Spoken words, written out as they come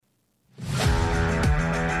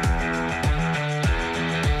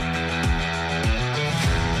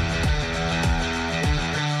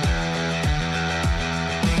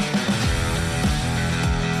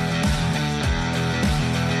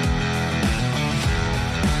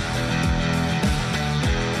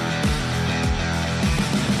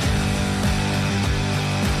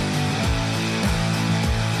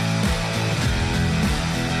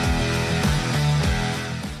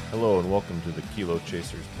Kilo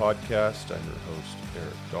Chasers podcast. I'm your host,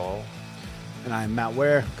 Eric Dahl. And I'm Matt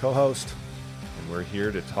Ware, co-host. And we're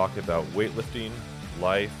here to talk about weightlifting,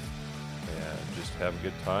 life, and just have a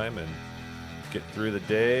good time and get through the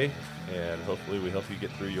day. And hopefully we help you get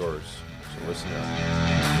through yours. So listen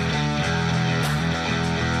up.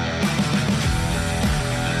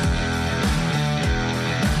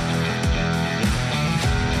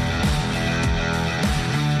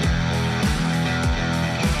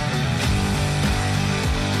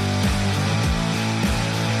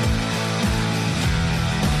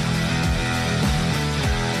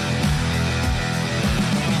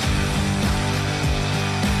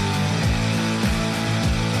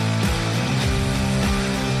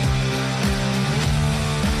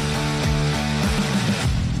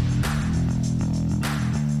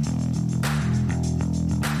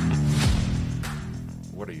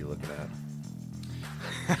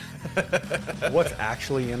 What's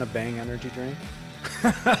actually in a Bang energy drink?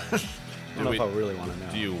 I don't know if I really want to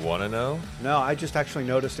know. Do you want to know? No, I just actually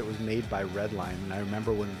noticed it was made by Redline, and I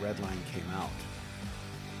remember when Redline came out.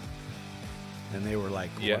 And they were like,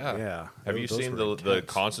 yeah. Have you seen the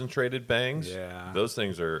concentrated Bangs? Yeah. Those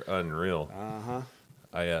things are unreal. Uh-huh.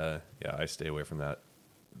 I stay away from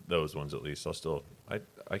those ones at least. I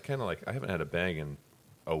kind of like, I haven't had a Bang in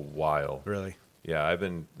a while. Really? Yeah, I've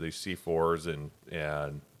been these C4s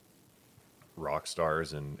and Rock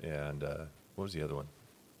Stars and what was the other one?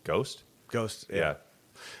 Ghost? Ghost. Yeah.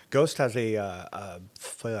 Ghost has a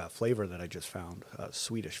flavor that I just found,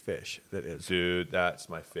 Swedish fish. That is. Dude, that's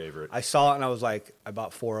my favorite. I saw it and I was like, I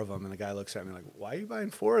bought 4 of them, and the guy looks at me like, "Why are you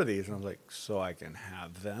buying 4 of these?" And I was like, "So I can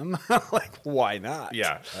have them." Like, why not?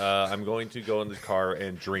 Yeah, I'm going to go in the car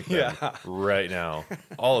and drink them right now,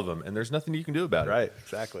 all of them, and there's nothing you can do about it. Right,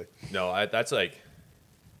 exactly. No,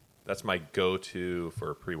 that's my go-to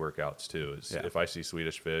for pre-workouts too. Is if I see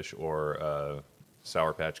Swedish Fish or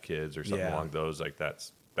Sour Patch Kids or something along those, like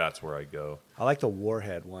that's where I go. I like the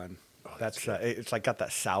Warhead one. Oh, that's it's like got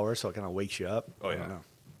that sour, so it kind of wakes you up. Oh yeah.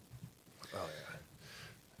 Oh yeah.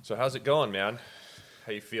 So how's it going, man?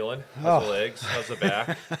 How you feeling? How's the legs? How's the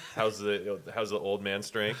back? How's the old man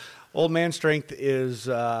strength? Old man strength is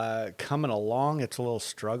coming along. It's a little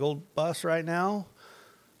struggle bus right now.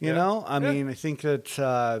 You know, I mean, I think that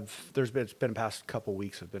it's been the past couple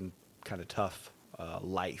weeks have been kind of tough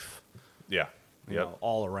life. Yeah. You know,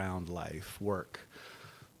 all around life, work,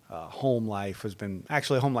 home life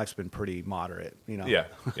home life's been pretty moderate. You know.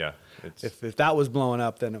 Yeah. If that was blowing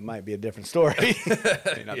up, then it might be a different story.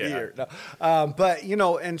 May not be here. No. But you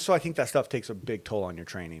know, and so I think that stuff takes a big toll on your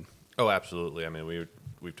training. Oh, absolutely. I mean,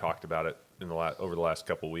 we've talked about it over the last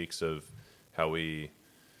couple of weeks of how we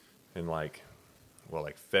in like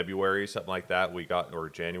February, something like that, or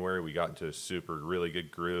January, we got into a really good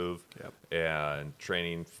groove and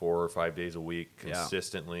training 4 or 5 days a week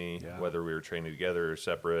consistently, whether we were training together or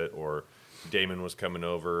separate, or Damon was coming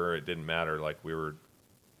over, it didn't matter. Like, we were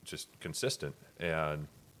just consistent, and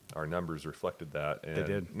our numbers reflected that. And, they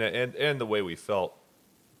did. And the way we felt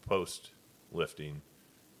post-lifting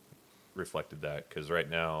reflected that, because right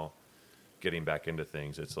now, getting back into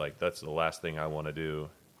things, it's like that's the last thing I want to do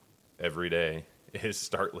every day is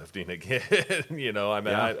start lifting again. You know,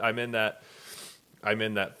 I'm in that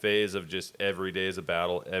phase of just every day is a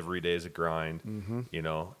battle, every day is a grind, you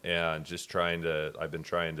know, and I've been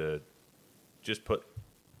trying to just put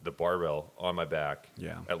the barbell on my back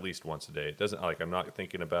at least once a day. It doesn't, like, I'm not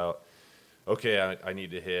thinking about, okay, I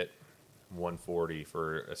need to hit 140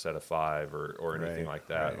 for a set of 5 or anything like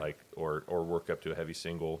that, like, or work up to a heavy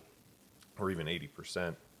single or even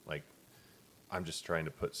 80%. Like, I'm just trying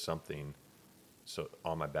to put something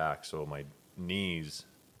on my back so my knees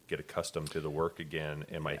get accustomed to the work again,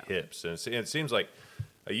 and my hips. And it seems like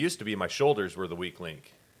I used to be, my shoulders were the weak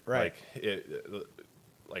link. Right.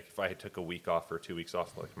 Like if I took a week off or 2 weeks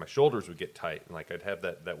off, like my shoulders would get tight, and like I'd have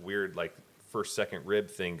that weird like first, second rib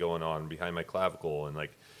thing going on behind my clavicle, and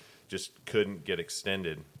like just couldn't get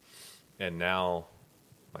extended. And now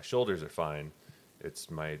my shoulders are fine.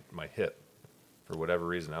 It's my hip. For whatever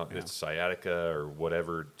reason, it's sciatica or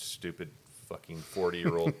whatever stupid fucking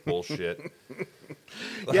 40-year-old bullshit.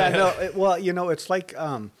 Well, you know, it's like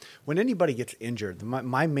when anybody gets injured,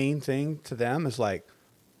 my main thing to them is like,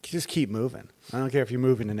 just keep moving. I don't care if you're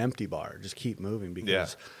moving an empty bar, just keep moving,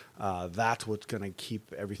 because that's what's going to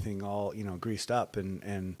keep everything all, you know, greased up,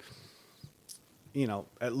 and you know,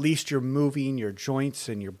 at least you're moving your joints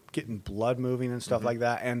and you're getting blood moving and stuff like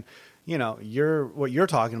that. And you know, what you're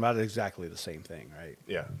talking about is exactly the same thing, right?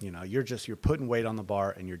 Yeah. You know, you're putting weight on the bar,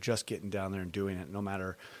 and you're just getting down there and doing it, no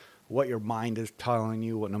matter what your mind is telling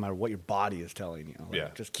you, no matter what your body is telling you.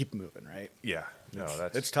 Like, just keep moving, right? Yeah. No,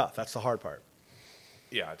 it's tough. That's the hard part.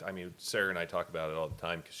 Yeah, I mean, Sarah and I talk about it all the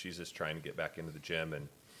time because she's just trying to get back into the gym, and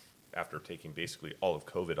after taking basically all of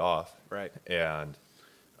COVID off, Right. and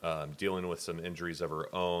dealing with some injuries of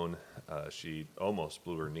her own, she almost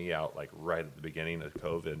blew her knee out like right at the beginning of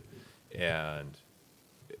COVID, and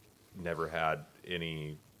never had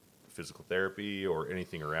any physical therapy or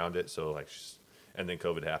anything around it. So like, and then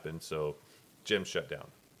COVID happened, so gym shut down.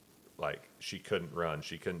 Like she couldn't run,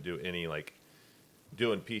 she couldn't do any like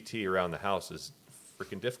doing PT around the house is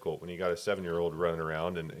freaking difficult when you got a 7-year-old running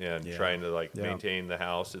around and trying to like maintain the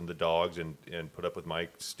house and the dogs and put up with my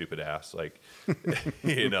stupid ass. Like,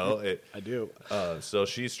 you know, I do. So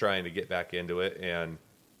she's trying to get back into it. And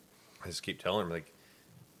I just keep telling her, like,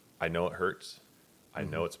 I know it hurts. I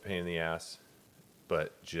know it's a pain in the ass,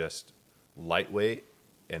 but just lightweight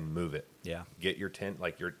and move it. Yeah. Get your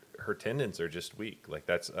her tendons are just weak. Like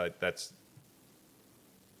that's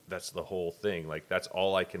the whole thing. Like that's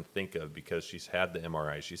all I can think of because she's had the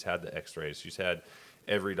MRI, she's had the X-rays, she's had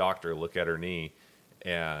every doctor look at her knee,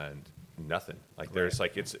 and nothing. Like there's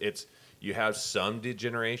like it's you have some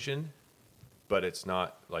degeneration, but it's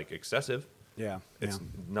not like excessive. Yeah, it's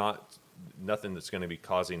not nothing that's going to be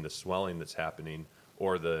causing the swelling that's happening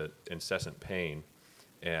or the incessant pain.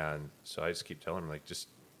 And so I just keep telling her, like, just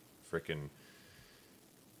freaking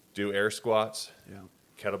do air squats,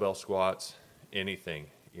 kettlebell squats, anything.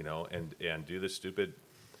 You know, and do the stupid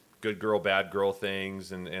good girl, bad girl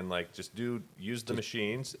things and like just use the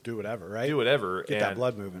machines. Do whatever, right? Do whatever. Get that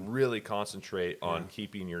blood moving. Really concentrate on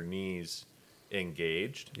keeping your knees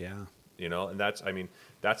engaged. Yeah. You know, and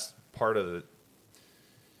that's part of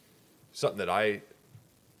something that I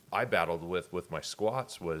battled with my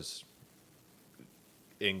squats was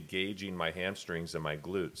engaging my hamstrings and my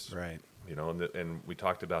glutes. Right. You know, and we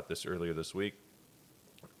talked about this earlier this week.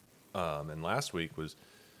 And last week was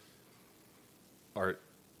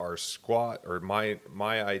our squat, or my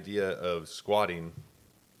idea of squatting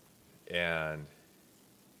and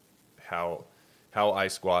how I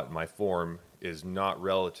squat in my form is not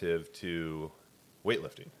relative to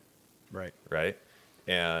weightlifting. Right. Right.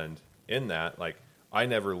 And in that, like, I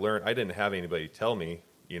never learned, I didn't have anybody tell me,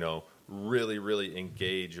 you know, really, really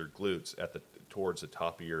engage your glutes towards the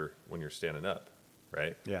top of when you're standing up.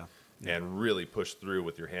 Right. Yeah. And really push through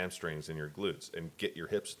with your hamstrings and your glutes and get your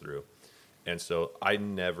hips through. And so I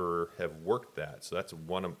never have worked that. So that's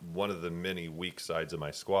one of the many weak sides of my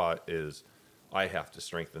squat is I have to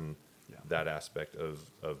strengthen that aspect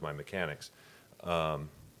of my mechanics.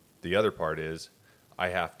 The other part is I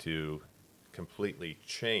have to completely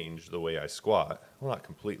change the way I squat. Well, not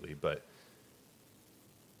completely, but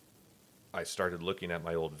I started looking at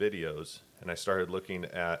my old videos and I started looking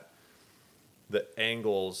at the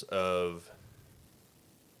angles of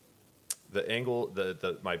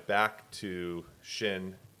my back to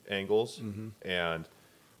shin angles and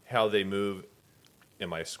how they move in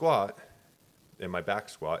my squat, in my back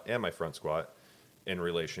squat and my front squat in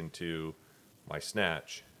relation to my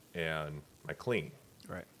snatch and my clean.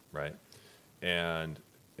 Right. And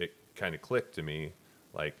it kind of clicked to me,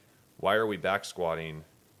 like, why are we back squatting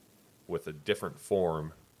with a different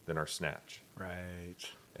form than our snatch? Right.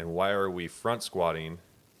 And why are we front squatting,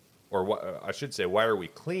 or I should say, why are we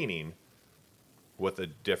cleaning with a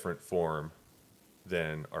different form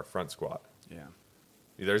than our front squat? Yeah.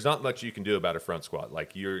 There's not much you can do about a front squat.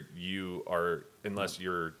 Like you are, unless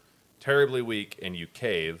you're terribly weak and you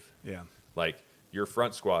cave. Yeah. Like your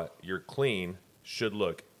front squat, your clean should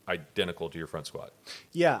look identical to your front squat.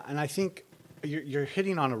 Yeah, and I think you're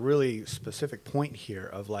hitting on a really specific point here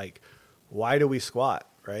of like, why do we squat?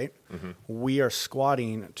 Right? Mm-hmm. We are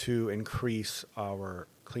squatting to increase our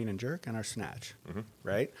clean and jerk and our snatch,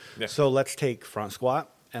 right? Yeah. So let's take front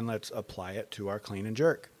squat and let's apply it to our clean and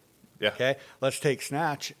jerk. Yeah. Okay. Let's take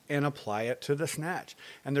snatch and apply it to the snatch.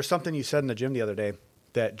 And there's something you said in the gym the other day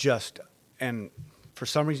that and for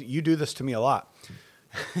some reason, you do this to me a lot.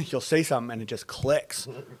 You'll say something and it just clicks.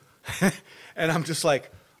 And I'm just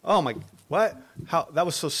like, oh my, what? How? That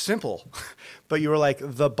was so simple. But you were like,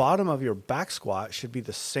 the bottom of your back squat should be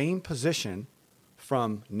the same position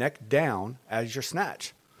from neck down as your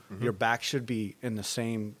snatch. Mm-hmm. Your back should be in the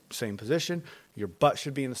same position. Your butt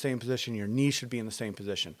should be in the same position. Your knees should be in the same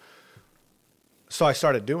position. So I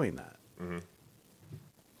started doing that. Mm-hmm.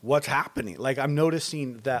 What's happening? Like, I'm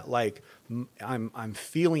noticing that, like, I'm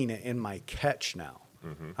feeling it in my catch now.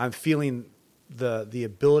 Mm-hmm. I'm feeling the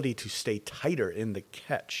ability to stay tighter in the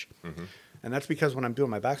catch. Mm-hmm. And that's because when I'm doing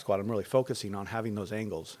my back squat, I'm really focusing on having those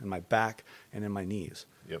angles in my back and in my knees.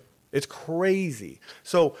 Yep. It's crazy.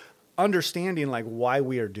 So understanding like why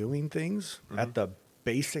we are doing things at the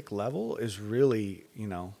basic level is really,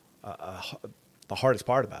 the hardest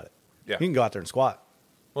part about it. Yeah. You can go out there and squat.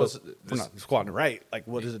 Well, we're not squatting right. Like,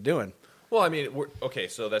 what is it doing? Well, I mean, okay,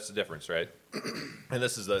 so that's the difference, right? And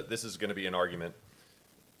this is going to be an argument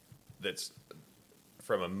that's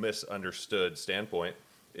from a misunderstood standpoint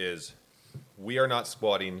is we are not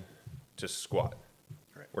squatting to squat.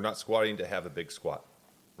 Right. We're not squatting to have a big squat,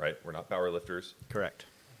 right? We're not power lifters. Correct.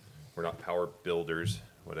 We're not power builders,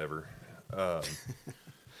 whatever.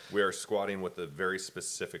 We are squatting with a very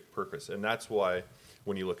specific purpose. And that's why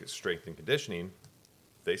when you look at strength and conditioning,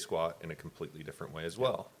 they squat in a completely different way as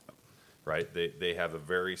well, right? They have a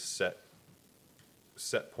very set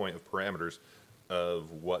point of parameters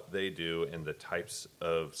of what they do and the types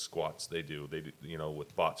of squats they do. They do, you know,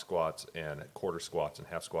 with bot squats and quarter squats and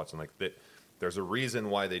half squats, and like that. There's a reason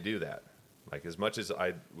why they do that. Like, as much as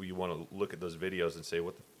you want to look at those videos and say,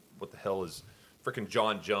 what the hell is freaking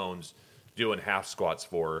John Jones doing half squats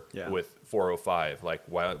for with 405? Like,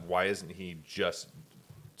 why isn't he just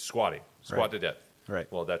squatting, squat to death? Right.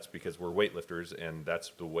 Well, that's because we're weightlifters, and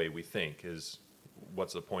that's the way we think. Is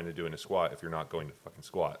what's the point of doing a squat if you're not going to fucking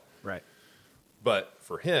squat? Right. But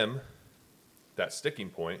for him, that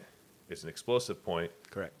sticking point is an explosive point.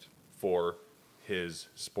 Correct. For his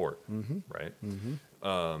sport, right?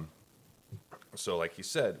 Mm-hmm. So, like you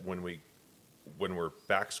said, when we're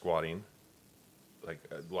back squatting, like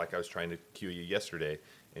I was trying to cue you yesterday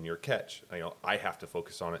in your catch, I have to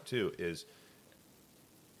focus on it too. Is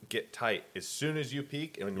get tight as soon as you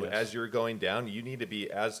peak, and as you're going down, you need to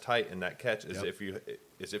be as tight in that catch as if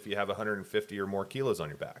you have 150 or more kilos on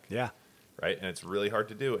your back. Yeah. Right, and it's really hard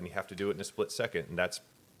to do, and you have to do it in a split second, and that's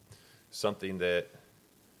something that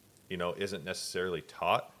isn't necessarily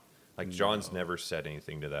taught. Like, John's never said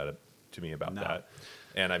anything to me about that,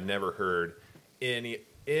 and I've never heard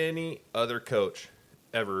any other coach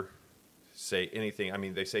ever say anything. I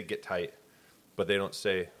mean, they say get tight, but they don't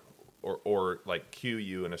say or like cue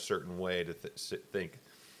you in a certain way to think,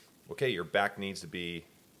 okay, your back needs to be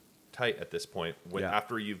tight at this point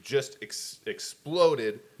after you've just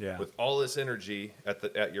exploded with all this energy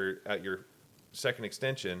at your second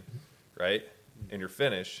extension, right? And your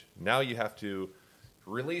finish. Now you have to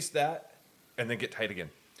release that and then get tight again.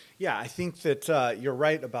 Yeah, I think that you're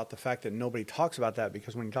right about the fact that nobody talks about that,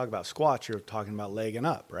 because when you talk about squats, you're talking about legging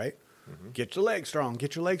up, right? Mm-hmm. Get your legs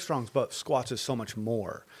strong, but squats is so much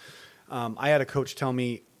more. I had a coach tell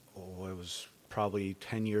me, it was probably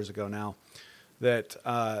 10 years ago now, that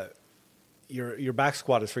your back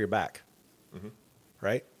squat is for your back,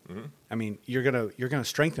 right? Mm-hmm. I mean, you're gonna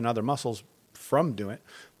strengthen other muscles from doing it,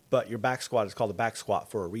 but your back squat is called a back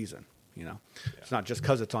squat for a reason. It's not just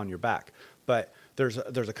because it's on your back. But there's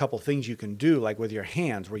a couple things you can do, like with your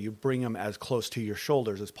hands, where you bring them as close to your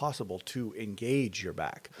shoulders as possible to engage your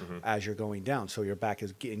back as you're going down, so your back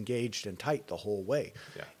is engaged and tight the whole way.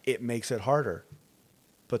 Yeah. It makes it harder,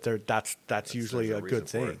 but that's usually a good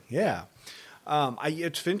thing. Yeah.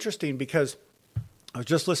 It's interesting because I was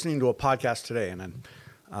just listening to a podcast today, and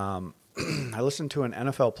I listened to an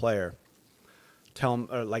NFL player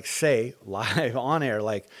say live on air,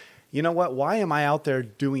 like, you know what? Why am I out there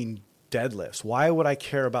doing deadlifts? Why would I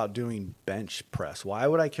care about doing bench press? Why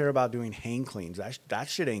would I care about doing hang cleans? That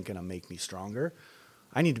shit ain't going to make me stronger.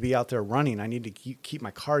 I need to be out there running. I need to keep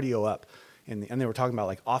my cardio up. And they were talking about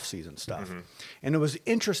like off-season stuff. Mm-hmm. And it was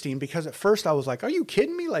interesting because at first I was like, are you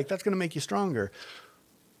kidding me? Like, that's going to make you stronger.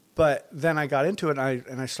 But then I got into it,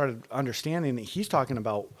 and I started understanding that he's talking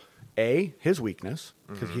about, his weakness,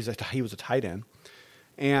 because he was a tight end.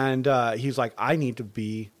 And he's like, I need to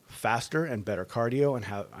be faster and better cardio, and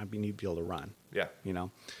I need to be able to run. Yeah.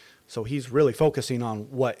 So he's really focusing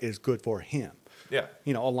on what is good for him. Yeah.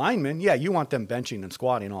 A lineman, you want them benching and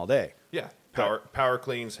squatting all day. Yeah. Power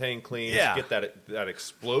cleans, hang cleans, get that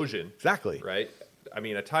explosion. Exactly. Right? I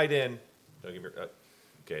mean, a tight end,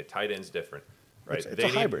 a tight end's different. Right? It's a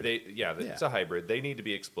hybrid. It's a hybrid. They need to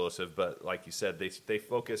be explosive, but like you said, they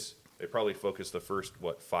probably focus the first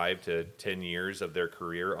 5 to 10 years of their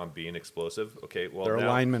career on being explosive. Okay, well, they're a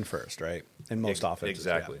lineman first, right? In most offenses,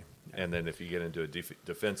 exactly. Yeah. And then if you get into a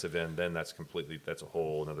defensive end, then that's a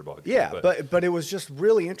whole another ballgame. Yeah, but it was just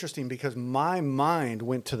really interesting because my mind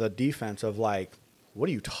went to the defense of like, what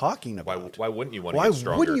are you talking about? Why wouldn't you want to get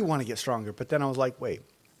stronger? Why wouldn't you want to get stronger? But then I was like, wait,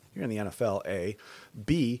 you're in the NFL, A.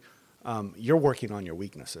 B, you're working on your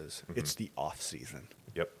weaknesses. Mm-hmm. It's the off season.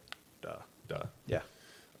 Yep. Duh. Yeah.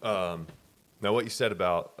 Now, what you said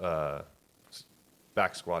about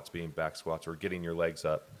back squats being back squats or getting your legs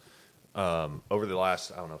up, over the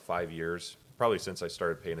last, 5 years, probably since I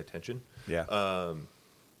started paying attention,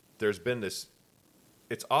 there's been this,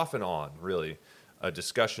 it's off and on, really, a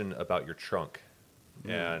discussion about your trunk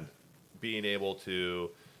and being able to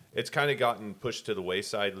it's kind of gotten pushed to the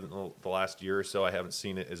wayside in the last year or so. I haven't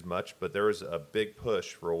seen it as much, but there was a big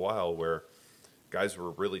push for a while where guys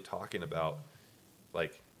were really talking about,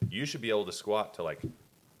 like, you should be able to squat to like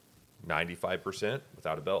 95%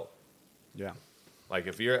 without a belt. Yeah. Like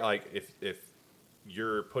if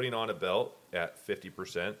you're putting on a belt at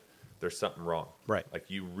 50%, there's something wrong. Right. Like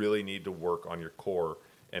you really need to work on your core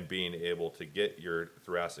and being able to get your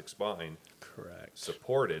thoracic spine Correct.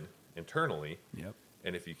 supported internally. Yep.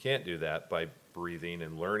 And if you can't do that by breathing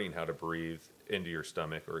and learning how to breathe into your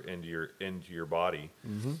stomach or into your body,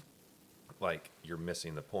 like you're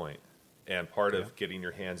missing the point. And part of getting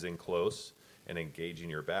your hands in close and engaging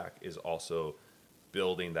your back is also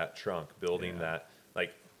building that trunk, building that,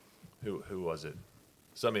 like, who was it?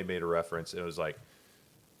 Somebody made a reference. It was like,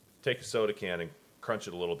 take a soda can and crunch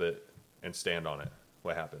it a little bit and stand on it.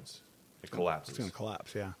 What happens? It collapses. It's going to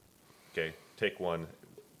collapse, yeah. Okay, take one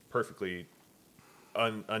perfectly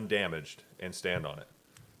undamaged and stand on it.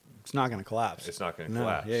 It's not going to collapse. It's not going to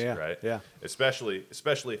collapse, right? Yeah. Especially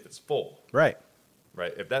if it's full. Right.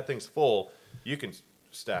 Right. If that thing's full, you can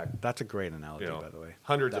stack, That's a great analogy, by the way.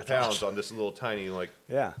 hundreds of That's pounds awesome. on this little tiny, like,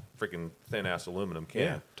 Yeah. freaking thin ass aluminum can.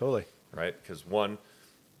 Yeah, totally. Right? Because one,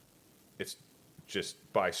 it's just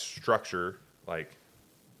by structure, like,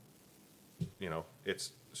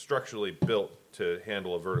 it's structurally built to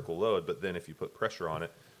handle a vertical load, but then if you put pressure on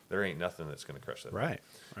it, there ain't nothing that's going to crush that. Right.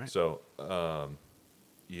 So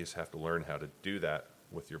you just have to learn how to do that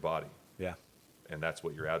with your body. Yeah. And that's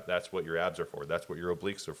what your abs are for. That's what your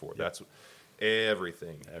obliques are for. That's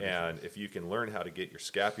everything. And if you can learn how to get your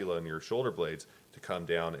scapula and your shoulder blades to come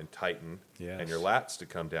down and tighten, and your lats to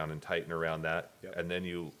come down and tighten around that, and then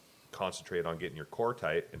you concentrate on getting your core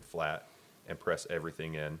tight and flat and press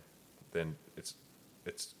everything in, then it's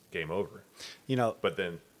game over. But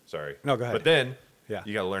then, sorry. No, go ahead. But then Yeah.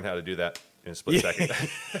 you got to learn how to do that in a split second.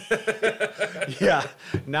 Yeah.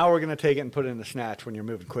 Now we're going to take it and put it in the snatch when you're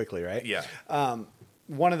moving quickly, right? Yeah.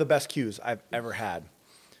 One of the best cues I've ever had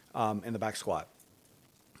in the back squat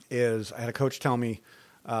is I had a coach tell me,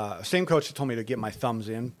 same coach that told me to get my thumbs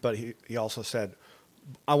in, but he also said,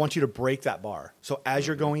 I want you to break that bar. So as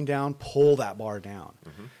you're going down, pull that bar down.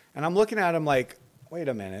 And I'm looking at him like, wait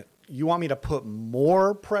a minute, you want me to put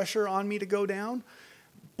more pressure on me to go down?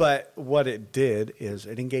 But what it did is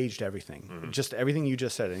it engaged everything. Just everything you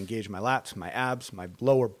just said. It engaged my lats, my abs, my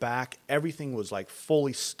lower back. Everything was like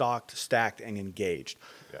fully stocked, stacked, and engaged.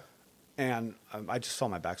 Yeah. And I just saw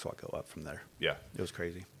my back squat go up from there. Yeah. It was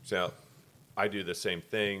crazy. So I do the same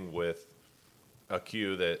thing with a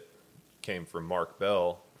cue that came from Mark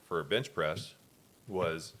Bell for a bench press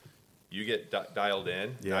was you get dialed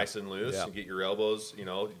in nice and loose and get your elbows,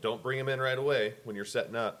 don't bring them in right away when you're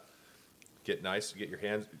setting up. Get nice, get your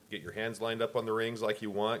hands lined up on the rings like you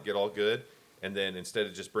want, get all good. And then instead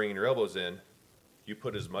of just bringing your elbows in, you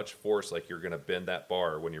put as much force like you're going to bend that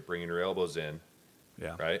bar when you're bringing your elbows in.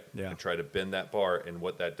 Yeah. Right? Yeah. And try to bend that bar. And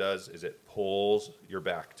what that does is it pulls your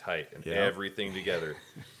back tight and everything together.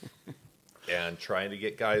 And trying to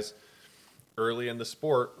get guys early in the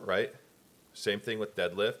sport, right? Same thing with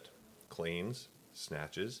deadlift, cleans,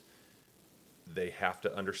 snatches. They have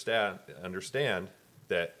to understand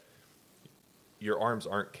that your arms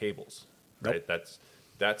aren't cables, right? Nope.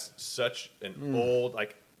 That's such an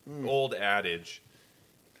old adage.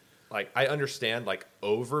 Like I understand, like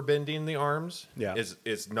overbending the arms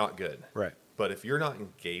is not good, Right. But if you're not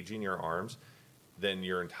engaging your arms, then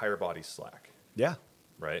your entire body's slack, Yeah.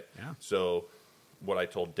 right? Yeah. So what I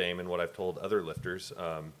told Damon, what I've told other lifters,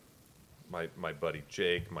 my buddy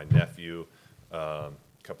Jake, my nephew, a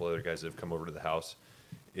couple other guys that have come over to the house,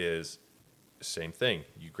 is same thing.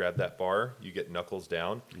 You grab that bar, you get knuckles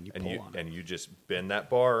down, and you just bend that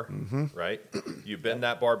bar, right? You bend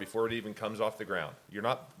that bar before it even comes off the ground.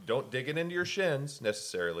 Don't dig it into your shins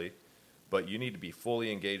necessarily, but you need to be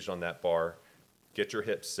fully engaged on that bar. Get your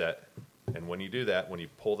hips set, and when you do that, when you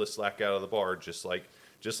pull the slack out of the bar, just like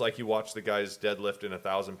you watch the guys deadlifting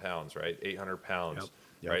 1,000 pounds, right? 800 pounds,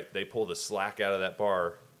 right? They pull the slack out of that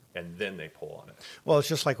bar, and then they pull on it. Well, it's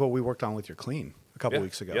just like what we worked on with your clean a couple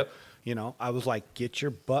weeks ago. Yep. I was like, get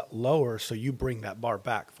your butt lower so you bring that bar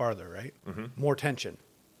back farther, right? More tension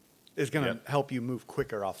is going to help you move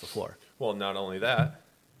quicker off the floor. Well, not only that,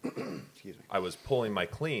 Excuse me. I was pulling my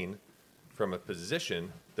clean from a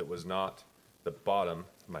position that was not the bottom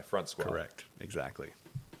of my front squat. Correct. Exactly.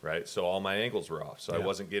 Right? So all my angles were off. So I Yeah.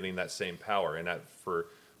 wasn't getting that same power. And for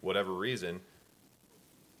whatever reason,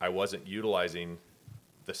 I wasn't utilizing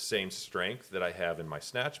the same strength that I have in my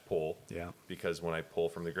snatch pull. Yeah. Because when I pull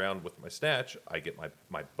from the ground with my snatch, I get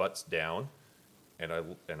my butts down and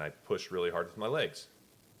I push really hard with my legs.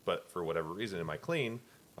 But for whatever reason in my clean,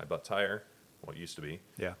 my butt's higher. Well, it used to be.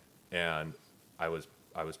 Yeah. And I was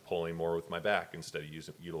pulling more with my back instead of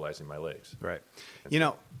utilizing my legs. Right. And You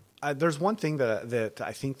know, there's one thing that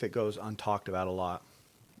I think that goes untalked about a lot.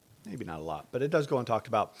 Maybe not a lot, but it does go untalked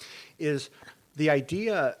about, is the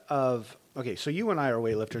idea of, okay, so you and I are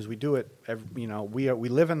weightlifters. We do it, we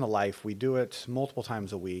live in the life. We do it multiple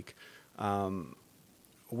times a week.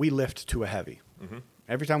 We lift to a heavy. Mm-hmm.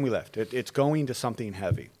 Every time we lift, it's going to something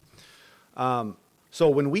heavy. So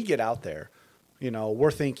when we get out there,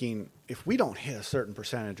 we're thinking if we don't hit a certain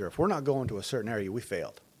percentage or if we're not going to a certain area, we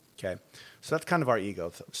failed. Okay. So that's kind of our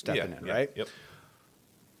ego stepping in, right? Yep.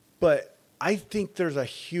 But I think there's a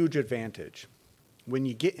huge advantage when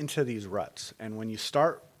you get into these ruts and when you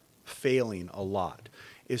start failing a lot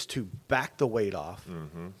is to back the weight off,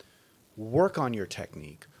 work on your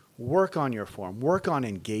technique, work on your form, work on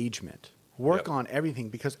engagement, work on everything.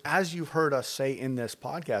 Because as you've heard us say in this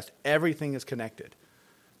podcast, everything is connected,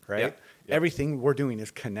 right? Yep. Everything we're doing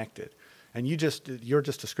is connected. And your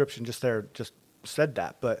description just there just said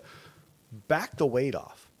that. But back the weight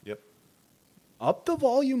off. Yep. Up the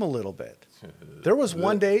volume a little bit. There was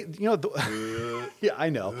one day, yeah, I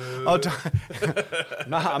know.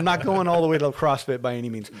 I'm not going all the way to CrossFit by any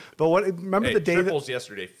means. But remember the day triples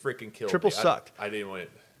yesterday freaking killed triples me. sucked. I didn't want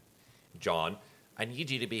it. John, I need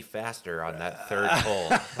you to be faster on that third pull.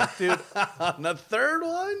 Like, dude, on the third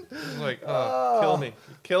one? Like, kill me.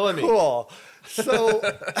 You're killing me. Cool. So,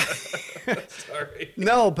 Sorry.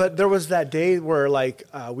 no, but there was that day where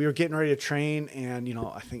we were getting ready to train and,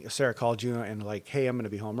 I think Sarah called you and like, hey, I'm going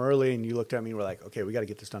to be home early. And you looked at me and were like, okay, we got to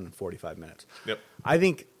get this done in 45 minutes. Yep. I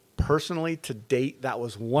think personally to date, that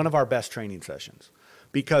was one of our best training sessions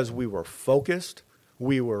because we were focused,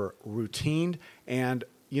 we were routined, and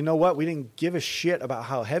you know what? We didn't give a shit about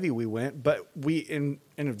how heavy we went, but we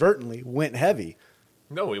inadvertently went heavy.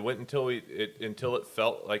 No, we went until it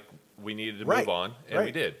felt like we needed to move on, and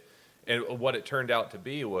we did. And what it turned out to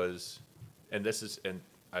be was, and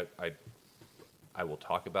I will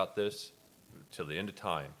talk about this till the end of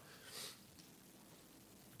time.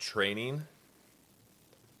 Training.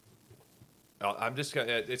 I'm just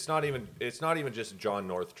gonna. It's not even just John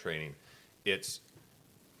North training. It's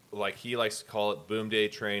like he likes to call it boom day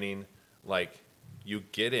training. Like you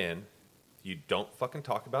get in, you don't fucking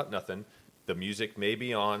talk about nothing. The music may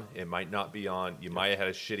be on, it might not be on. You might have had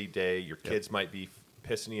a shitty day. Your kids might be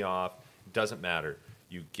pissing you off. It doesn't matter.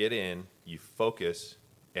 You get in, you focus,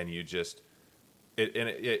 and you just.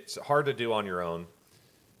 It's hard to do on your own.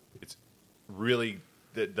 It's really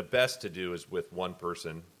the best to do is with one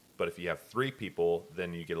person. But if you have three people,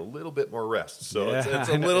 then you get a little bit more rest. So it's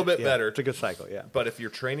a little bit better. It's a good cycle, yeah. But if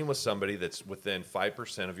you're training with somebody that's within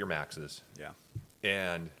 5% of your maxes,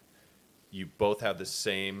 and you both have the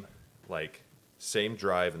same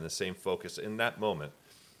drive and the same focus in that moment,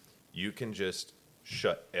 you can just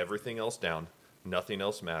shut everything else down. Nothing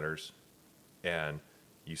else matters. And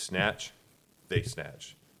you snatch, they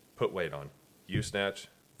snatch. Put weight on. You snatch,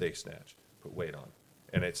 they snatch. Put weight on.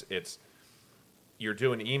 And it's you're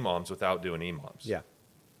doing EMOMs without doing EMOMs. Yeah.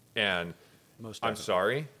 And I'm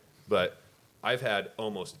sorry, but I've had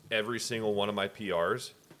almost every single one of my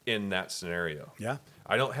PRs in that scenario. Yeah.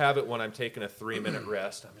 I don't have it when I'm taking a 3-minute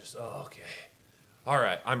rest. I'm just, okay. All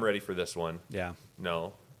right, I'm ready for this one. Yeah.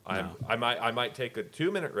 No. I might take a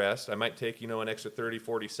 2-minute rest. I might take, an extra 30,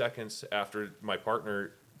 40 seconds after my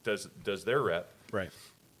partner does their rep. Right.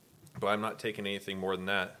 But I'm not taking anything more than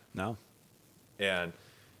that. No.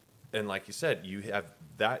 And like you said,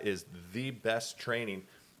 that is the best training,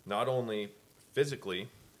 not only physically,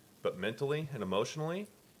 but mentally and emotionally.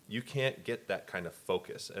 You can't get that kind of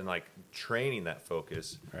focus, and training that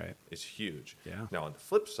focus is huge. Yeah. Now on the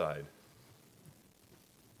flip side,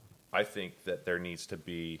 I think that there needs to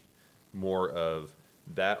be more of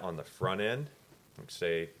that on the front end, like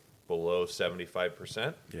say below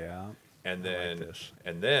 75%. Yeah. And then, like this.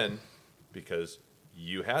 and then, because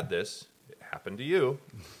you had this, it happened to you.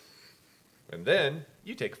 And then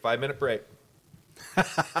you take a 5-minute break.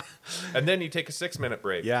 And then you take a 6-minute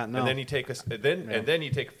break. Yeah, no. And then you take and then you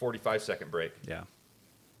take a 45-second break. Yeah.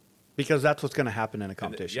 Because that's what's going to happen in a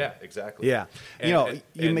competition. Yeah, exactly. Yeah.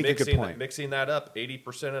 You make a good point. Mixing that up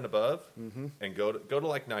 80% and above and go to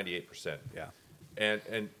like 98%. Yeah.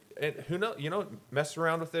 And who knows, mess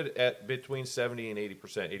around with it at between 70 and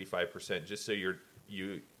 80%, 85%, just so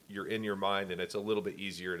you're in your mind and it's a little bit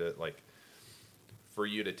easier to for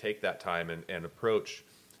you to take that time and approach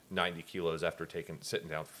 90 kilos after sitting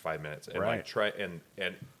down for 5 minutes and try and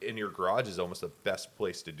in your garage is almost the best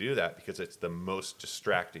place to do that because it's the most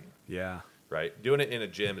distracting. Yeah. right? Doing it in a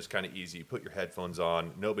gym is kind of easy. You put your headphones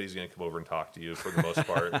on. Nobody's going to come over and talk to you for the most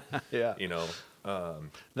part. Yeah. You know,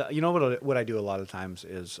 You know what I do a lot of times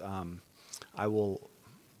is I will.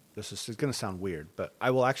 This is going to sound weird, but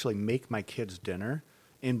I will actually make my kids dinner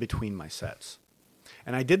in between my sets.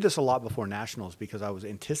 And I did this a lot before nationals because I was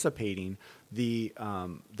anticipating the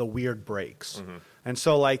weird breaks. Mm-hmm. And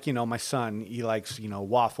so, like, you know, my son, he likes, you know,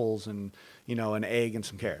 waffles and, you know, an egg and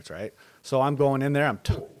some carrots, right? So I'm going in there.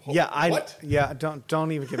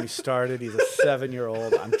 Don't even get me started. He's a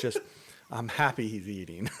 7-year-old. I'm happy he's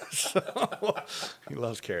eating. So, he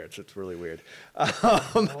loves carrots. It's really weird.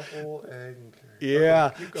 waffle, egg, and carrot.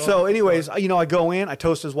 Yeah. Okay, So anyways, you know, I go in, I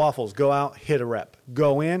toast his waffles, go out, hit a rep.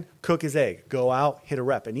 Go in, cook his egg, go out, hit a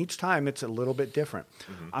rep. And each time it's a little bit different.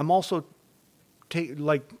 Mm-hmm. I'm also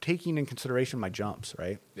taking in consideration my jumps,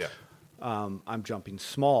 right? Yeah. I'm jumping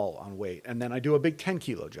small on weight. And then I do a big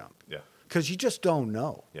 10-kilo jump. Yeah. Because you just don't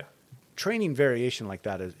know. Yeah. Training variation like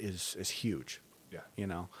that is huge. Yeah. You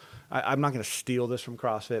know, I'm not going to steal this from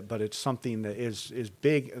CrossFit, but it's something that is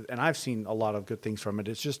big. And I've seen a lot of good things from it.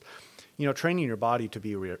 It's just, you know, training your body to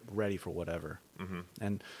be ready for whatever. Mm-hmm.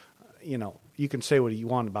 And, you know, you can say what you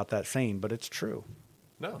want about that saying, but it's true.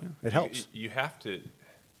 No, yeah, it helps. You have to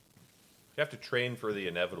train for the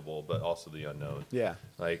inevitable, but also the unknown. Yeah.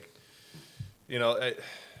 Like, you know,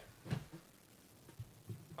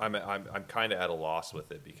 I'm kind of at a loss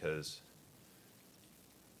with it because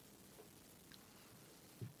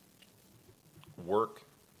work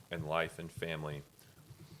and life and family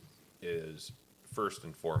is first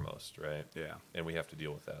and foremost, right? Yeah. And we have to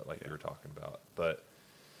deal with that, like you were talking about. But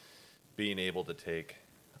being able to take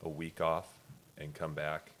a week off and come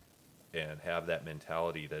back and have that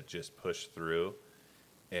mentality to just push through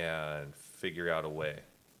and figure out a way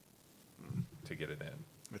to get it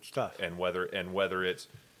in. It's tough. And whether it's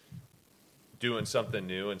doing something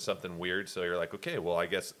new and something weird, so you're like, okay, well, I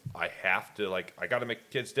guess I have to, like, I got to make the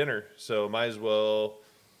kids dinner, so might as well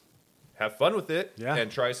have fun with it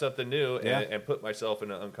and try something new and put myself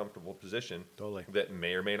in an uncomfortable position. Totally. That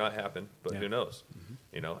may or may not happen, but who knows? Mm-hmm.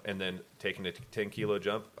 You know, and then taking a 10-kilo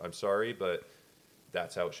jump, I'm sorry, but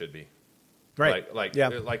that's how it should be. Right.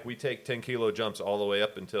 Like we take 10-kilo jumps all the way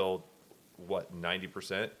up until, what,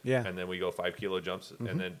 90%? Yeah. And then we go 5-kilo jumps. Mm-hmm.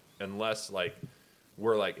 And then unless, like,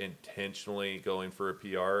 we're, like, intentionally going for a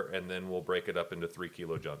PR, and then we'll break it up into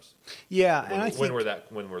 3-kilo jumps. Yeah, when, and I think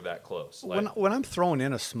when we're that close. Like, when I'm throwing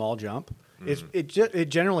in a small jump, it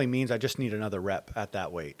generally means I just need another rep at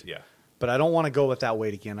that weight. Yeah. But I don't want to go with that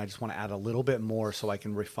weight again. I just want to add a little bit more so I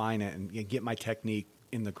can refine it and get my technique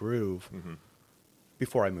in the groove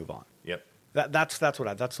before I move on. Yep. That's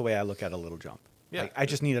the way I look at a little jump. Yeah. Like, I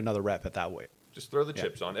just need another rep at that weight. Just throw the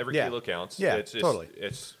chips on. Every kilo counts. Yeah, it's just, totally.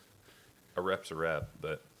 It's a rep's a rep,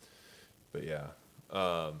 but yeah.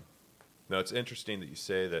 No, it's interesting that you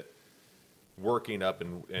say that working up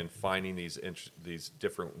and finding these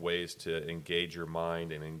different ways to engage your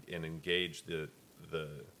mind and engage the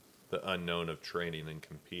unknown of training and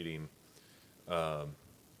competing.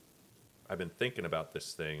 I've been thinking about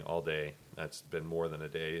this thing all day. That's been more than a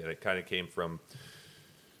day, and it kind of came from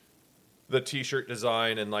the T-shirt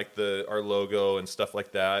design and like our logo and stuff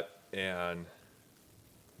like that. And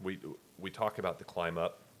we talk about the climb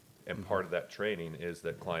up, and part of that training is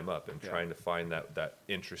that climb up and trying to find that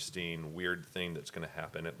interesting, weird thing that's going to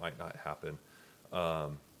happen. It might not happen,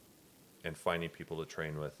 and finding people to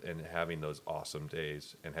train with and having those awesome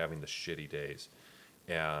days and having the shitty days.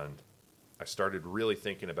 And I started really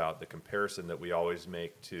thinking about the comparison that we always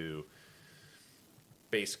make to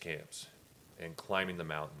base camps and climbing the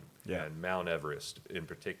mountain and Mount Everest in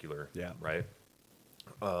particular, right?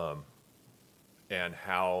 And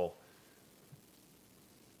how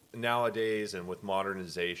nowadays and with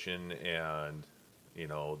modernization and, you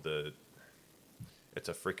know, it's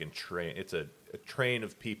a freaking train. It's a train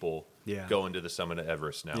of people going to the summit of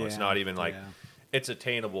Everest now. It's not even like it's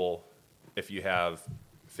attainable if you have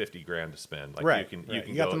 $50,000 to spend. Like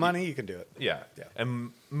you got the money, you can do it. Yeah.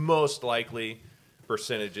 And most likely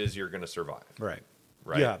percentages you're going to survive. Right.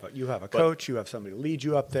 Right. You have a coach, you have somebody to lead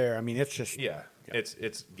you up there. I mean, it's just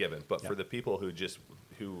it's given. But for the people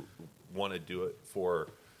who want to do it for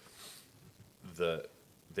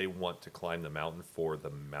they want to climb the mountain for the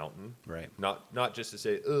mountain. Right. Not just to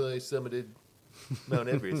say, oh, I summited Mount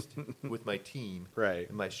Everest with my team. Right.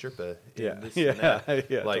 And my Sherpa. And this and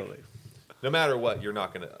that. Like, totally. No matter what, you're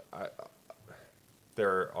not going to...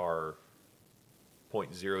 There are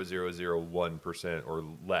 0.0001% or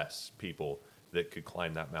less people that could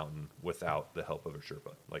climb that mountain without the help of a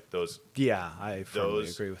Sherpa. Like those... Yeah, I firmly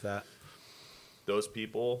agree with that. Those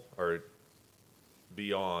people are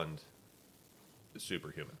beyond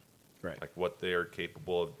superhuman. Right. Like what they are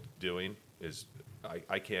capable of doing is,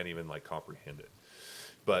 I can't even like comprehend it.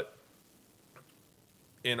 But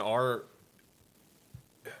in our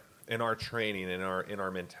training, in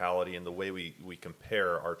our mentality, and the way we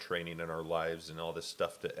compare our training and our lives and all this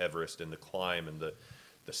stuff to Everest and the climb and the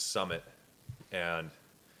summit, and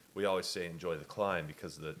we always say enjoy the climb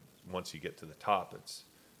because once you get to the top, it's,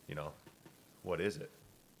 what is it?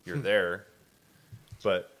 You're there,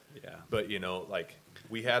 but like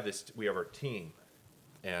we have our team,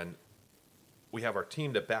 and we have our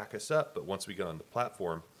team to back us up. But once we get on the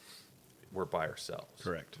platform, we're by ourselves.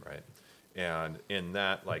 Correct. Right. And in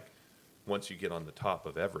that, like, once you get on the top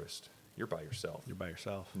of Everest, you're by yourself. You're by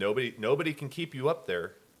yourself. Nobody can keep you up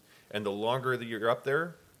there. And the longer that you're up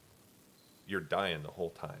there, you're dying the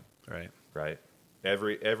whole time. Right. Right.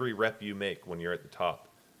 Every rep you make when you're at the top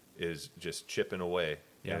is just chipping away.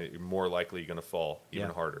 Yeah. And you're more likely going to fall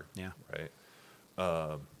even harder. Yeah. Right.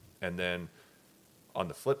 And then on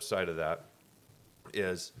the flip side of that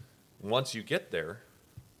is once you get there,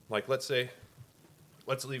 like let's take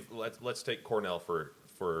Cornell for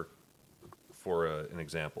an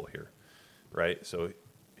example here, right? So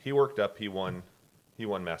he worked up, he won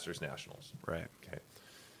Masters Nationals, Right. okay,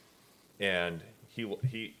 and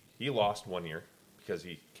he lost one year because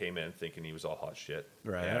he came in thinking he was all hot shit.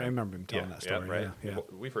 Right. And, I remember him telling that story. Yeah, right. Yeah.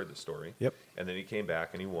 We've heard the story. Yep. And then he came back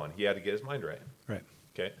and he won. He had to get his mind right. Right.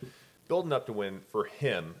 Okay. Building up to win, for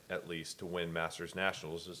him at least, to win Masters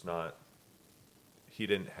Nationals is not. He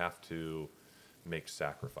didn't have to make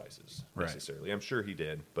sacrifices necessarily. I'm sure he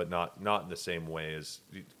did, but not in the same way as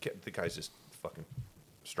the guy's just fucking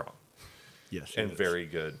strong. Yes. And very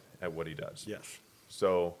good at what he does. Yes.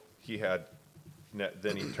 So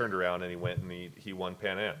then he turned around and he went and he won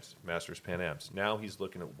Pan Am's, Masters Pan Am's. Now he's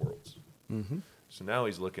looking at Worlds. Mm-hmm. So now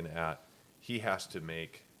he's looking at, he has to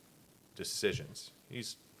make decisions.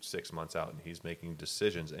 He's 6 months out and he's making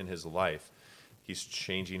decisions in his life. He's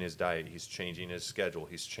changing his diet. He's changing his schedule.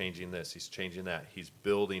 He's changing this. He's changing that. He's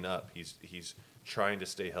building up. He's trying to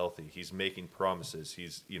stay healthy. He's making promises.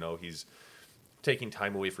 He's taking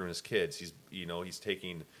time away from his kids. He's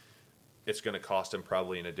taking, it's going to cost him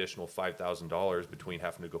probably an additional $5,000 between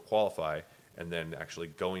having to go qualify and then actually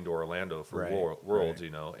going to Orlando for Worlds,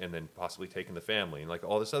 and then possibly taking the family and like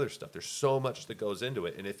all this other stuff. There's so much that goes into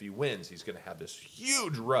it. And if he wins, he's going to have this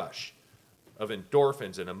huge rush of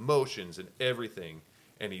endorphins and emotions and everything.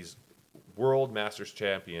 And he's World Masters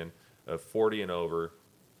champion of 40 and over.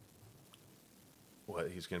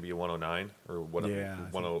 What, he's going to be a 109 or what?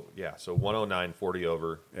 Yeah. So 109, 40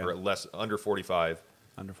 over, or less, under 45.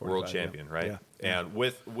 Under 45, world champion, right? Yeah. And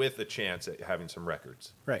with a chance at having some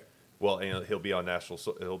records. Right. Well, he'll be on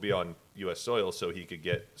U.S. soil, so he could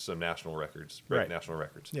get some national records, national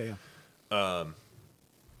records. Yeah.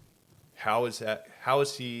 How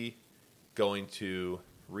is he going to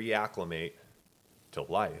reacclimate to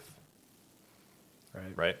life?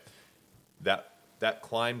 Right. That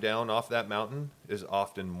climb down off that mountain is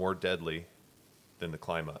often more deadly than the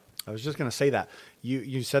climb up. I was just going to say that.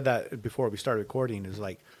 You said that before we started recording, is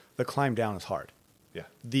like the climb down is hard. Yeah.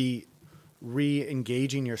 The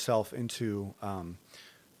re-engaging yourself into,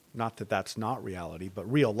 not that that's not reality,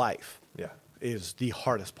 but real life is the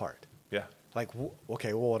hardest part. Yeah. Like,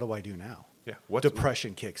 okay, well, what do I do now? Yeah.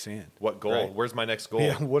 Depression kicks in. What goal? Right? Where's my next goal?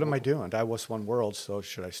 Yeah. What am I doing? I just won Worlds, so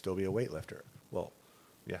should I still be a weightlifter? Well,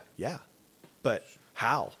 yeah. But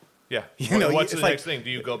how? Yeah. What's the next thing? Do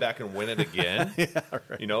you go back and win it again?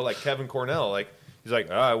 Right. Like Kevin Cornell, like he's like,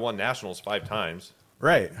 I won nationals 5 times.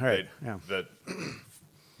 Right. Yeah.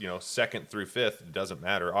 Second through fifth, it doesn't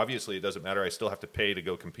matter. Obviously, it doesn't matter. I still have to pay to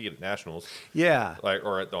go compete at nationals. Yeah.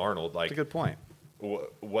 Or at the Arnold. Like, that's a good point.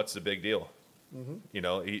 What's the big deal?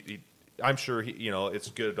 Mm-hmm. I'm sure it's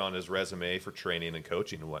good on his resume for training and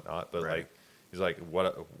coaching and whatnot. But like, he's like,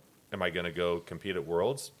 what? Am I going to go compete at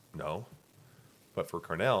Worlds? No. But for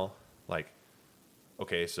Cornell, like,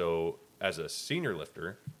 okay, so as a senior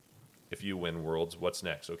lifter, if you win Worlds, what's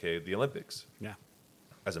next? Okay, the Olympics. Yeah.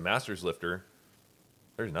 As a Masters lifter,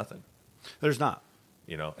 there's nothing. There's not.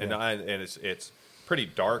 And it's pretty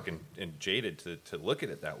dark and jaded to look at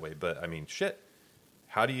it that way. But I mean, shit.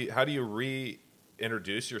 How do you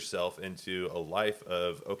reintroduce yourself into a life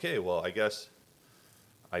of, okay, well, I guess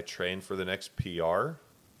I train for the next PR,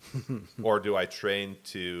 or do I train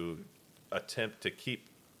to attempt to keep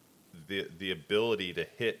the ability to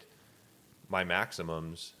hit my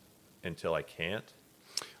maximums until I can't?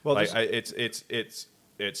 Well, like, it's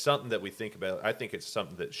something that we think about. I think it's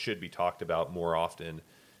something that should be talked about more often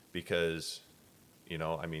because,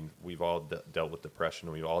 we've all dealt with depression.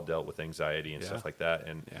 We've all dealt with anxiety and stuff like that.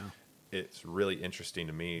 And it's really interesting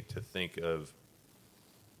to me to think of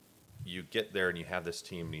you get there and you have this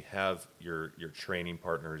team and you have your training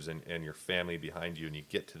partners and your family behind you, and you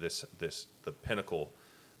get to the pinnacle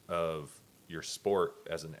of your sport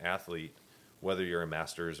as an athlete, whether you're a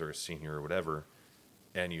master's or a senior or whatever,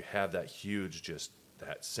 and you have that huge, just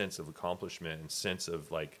that sense of accomplishment and sense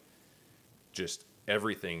of like, just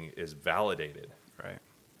everything is validated.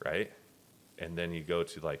 Right. And then you go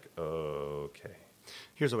to like, okay.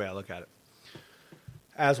 Here's the way I look at it.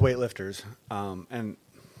 As weightlifters, and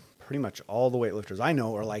pretty much all the weightlifters I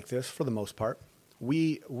know are like this for the most part.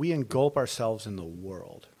 We engulf ourselves in the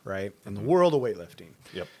world, right? In the world of weightlifting.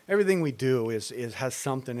 Yep. Everything we do has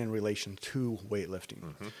something in relation to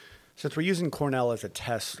weightlifting. Since we're using Cornell as a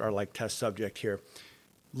test, or like test subject here,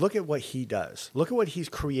 look at what he does. Look at what he's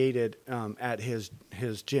created at his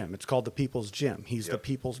gym. It's called the People's Gym. He's the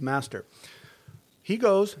People's Master. He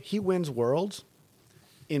wins worlds.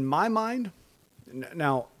 In my mind,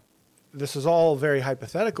 now, this is all very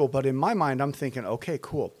hypothetical, but in my mind, I'm thinking, okay,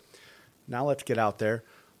 cool. Now let's get out there.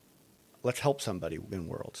 Let's help somebody win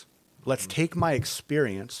worlds. Let's take my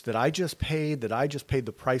experience that I just paid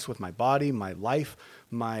the price with my body, my life,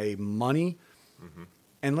 my money,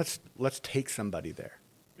 and let's take somebody there.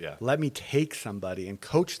 Yeah. Let me take somebody and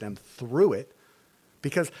coach them through it,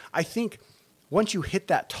 because I think once you hit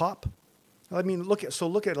that top, I mean, look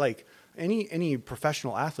at like any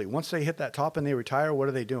professional athlete. Once they hit that top and they retire, what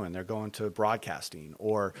are they doing? They're going to broadcasting,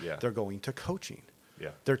 or they're going to coaching. Yeah.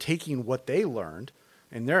 They're taking what they learned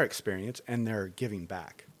in their experience and they're giving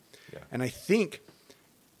back. Yeah. And I think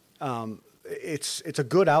it's a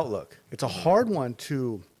good outlook. It's a hard one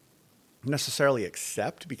to necessarily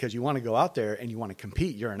accept, because you want to go out there and you want to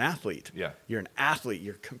compete. You're an athlete. Yeah. You're an athlete.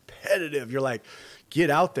 You're competitive. You're like, get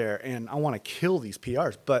out there and I want to kill these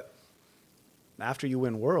PRs. But after you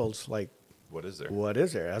win worlds, like, what is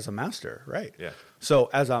there as a master, right? Yeah. So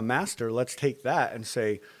as a master, let's take that and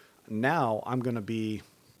say, now I'm going to be,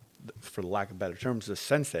 for lack of better terms, the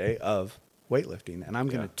sensei of weightlifting, and I'm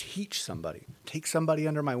going to teach somebody, take somebody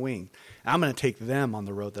under my wing, and I'm going to take them on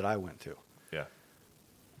the road that I went to. Yeah.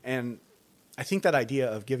 And I think that idea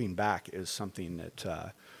of giving back is something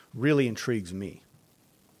that really intrigues me.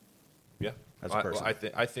 Yeah. As a person.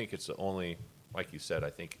 I think it's the only, like you said,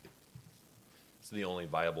 I think it's the only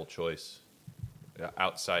viable choice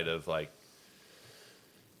outside of, like,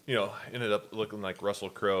 ended up looking like Russell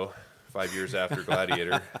Crowe 5 years after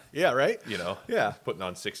Gladiator. Yeah, right? Yeah. Putting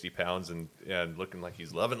on 60 pounds and looking like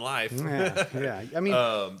he's loving life. Yeah. I mean,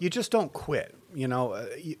 you just don't quit.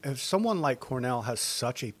 If someone like Cornell has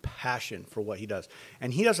such a passion for what he does,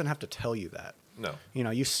 and he doesn't have to tell you that. No.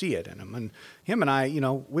 You see it in him. And him and I,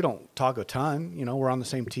 we don't talk a ton. We're on the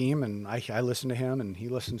same team, and I listen to him, and he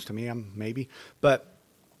listens to me, maybe. But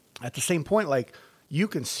at the same point, like, you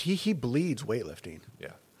can see he bleeds weightlifting.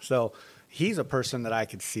 Yeah. So he's a person that I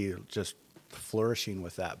could see just flourishing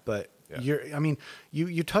with that. But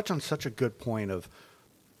you touch on such a good point of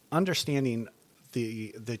understanding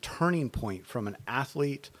the turning point from an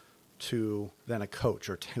athlete to then a coach,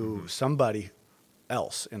 or to somebody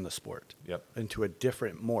else in the sport. Yep. Into a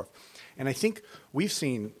different morph. And I think we've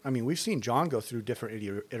seen John go through different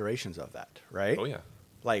iterations of that, right? Oh, yeah.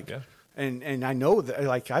 Like, yeah. And I know that,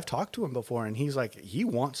 like, I've talked to him before, and he's like, he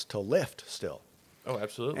wants to lift still. Oh,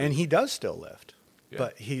 absolutely. And he does still lift, Yeah.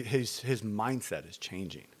 but his mindset is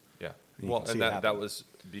changing. Yeah. And Well, and that was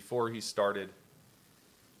before he started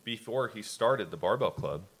the barbell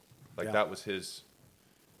club. Like, that was his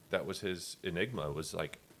enigma, was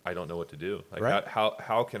like, I don't know what to do. Like, Right.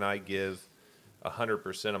 how can I give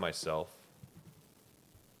 100% of myself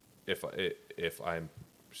if I'm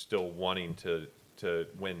still wanting to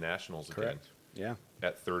win nationals again? Correct. Yeah.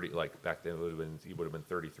 At 30, like back then he would have been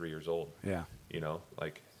 33 years old. Yeah.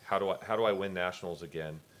 Like, how do I win nationals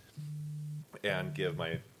again and give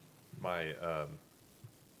my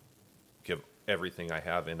give everything I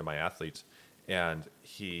have into my athletes? And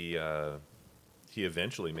he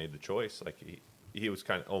eventually made the choice. Like, he was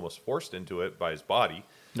kind of almost forced into it by his body,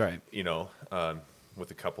 Right. with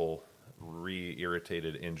a couple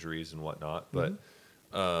re-irritated injuries and whatnot. But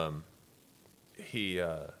he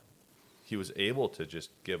was able to just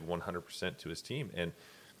give 100% to his team, and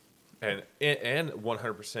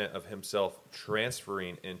 100% of himself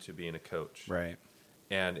transferring into being a coach. Right.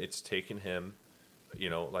 And it's taken him,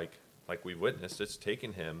 like we witnessed, it's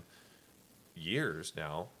taken him years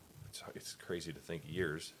now. It's crazy to think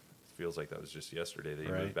years. It feels like that was just yesterday that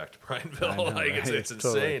he moved back to Prineville. Know, like, right? it's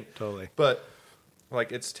insane. Totally. But,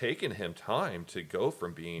 like, it's taken him time to go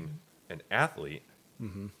from being an athlete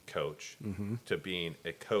coach to being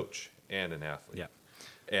a coach and an athlete.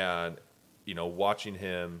 Yeah. And, watching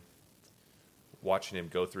him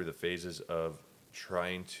go through the phases of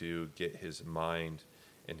trying to get his mind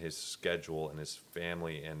and his schedule and his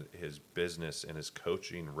family and his business and his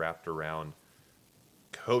coaching wrapped around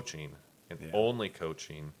coaching and only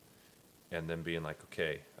coaching, and then being like,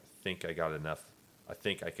 okay, I think I got enough. I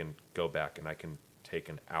think I can go back and I can take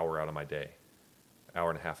an hour out of my day, hour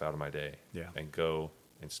and a half out of my day, and go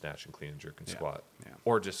and snatch and clean and jerk and squat,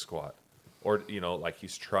 or just squat, or, you know, like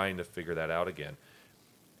he's trying to figure that out again.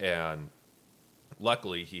 And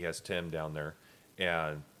luckily he has Tim down there,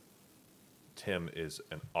 and Tim is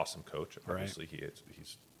an awesome coach. Obviously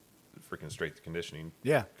he's freaking strength conditioning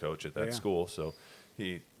coach at that school. So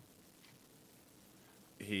he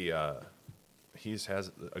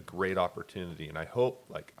has a great opportunity, and I hope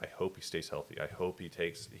he stays healthy. I hope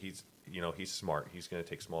he's smart. He's going to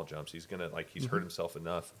take small jumps. He's going to, like, he's hurt himself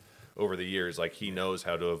enough over the years. Like, he knows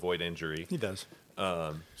how to avoid injury. He does.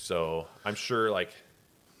 So I'm sure, like,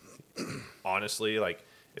 honestly, like,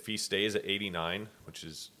 if he stays at 89, which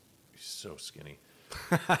is, he's so skinny.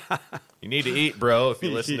 You need to eat, bro, if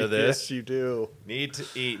you listen to this. Yes, you do. Need to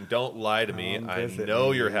eat, and don't lie to me. I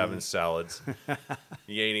know you're having salads.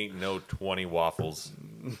 You ain't eating no 20 waffles.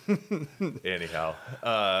 Anyhow,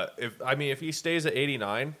 if he stays at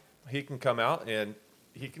 89, he can come out and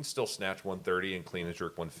he can still snatch 130 and clean and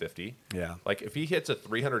jerk 150. Yeah. Like, if he hits a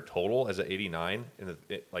 300 total as an 89,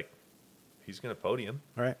 he's going to podium.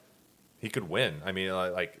 All right. He could win. I mean,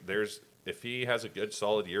 if he has a good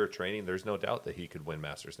solid year of training, there's no doubt that he could win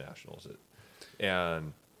Masters Nationals.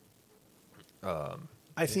 And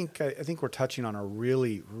I think we're touching on a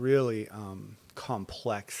really, really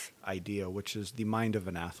complex idea, which is the mind of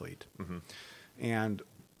an athlete, and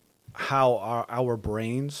how our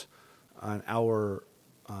brains and our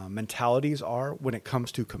mentalities are when it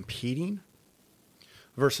comes to competing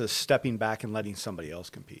versus stepping back and letting somebody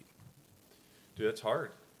else compete. Dude, it's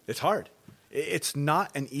hard. It's hard. It's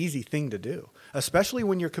not an easy thing to do, especially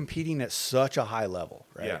when you're competing at such a high level,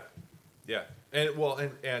 right? Yeah.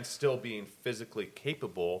 And still being physically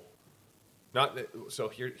capable.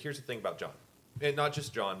 Here's the thing about John, and not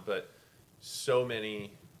just John, but so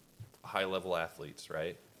many high level athletes,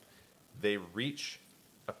 right? They reach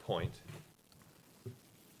a point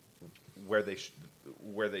where they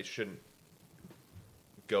shouldn't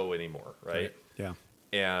go anymore, right?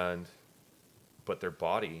 Yeah. But their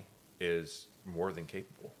body is more than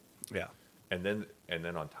capable. Yeah. And then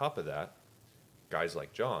on top of that, guys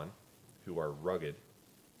like John, who are rugged,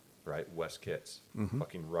 right? Wes Kitts,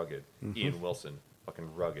 fucking rugged. Ian Wilson,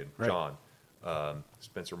 fucking rugged. Right. John,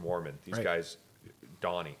 Spencer Moorman, these guys,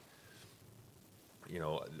 Donnie. You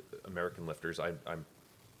know, American lifters. I'm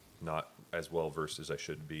not as well versed as I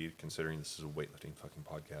should be, considering this is a weightlifting fucking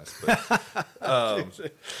podcast.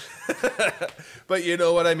 But, but you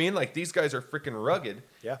know what I mean? Like, these guys are freaking rugged.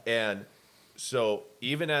 Yeah. And so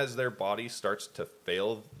even as their body starts to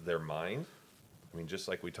fail their mind, I mean, just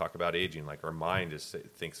like we talk about aging, like our mind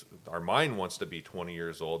our mind wants to be 20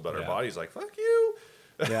 years old, but our body's like, fuck you.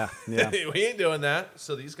 Yeah. We ain't doing that.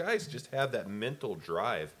 So these guys just have that mental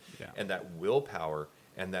drive and that willpower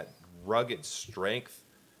and that rugged strength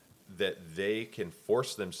that they can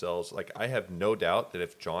force themselves. Like, I have no doubt that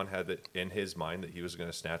if John had it in his mind that he was going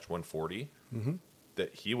to snatch 140,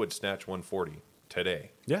 that he would snatch 140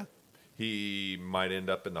 today. Yeah. He might end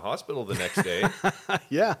up in the hospital the next day.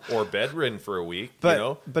 Yeah. Or bedridden for a week,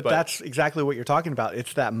 but that's exactly what you're talking about.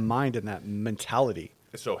 It's that mind and that mentality.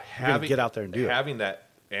 So get out there and do having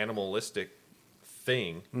that animalistic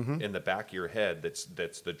thing in the back of your head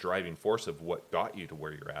that's the driving force of what got you to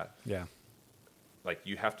where you're at. Yeah. Like,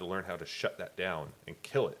 you have to learn how to shut that down and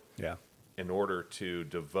kill it. Yeah. In order to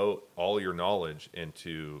devote all your knowledge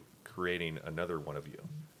into creating another one of you.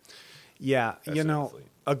 Yeah, as you an know, athlete.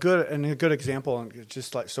 a good example, and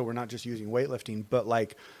just like, so we're not just using weightlifting, but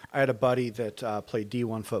like, I had a buddy that played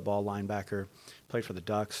D1 football, linebacker, played for the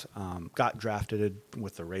Ducks, got drafted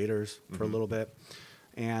with the Raiders for a little bit,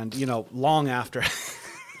 and you know, long after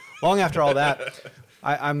all that,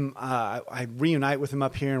 I reunite with him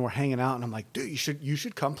up here, and we're hanging out, and I'm like, dude, you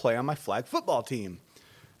should come play on my flag football team,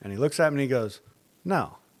 and he looks at me and he goes,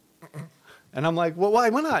 no, and I'm like, well, why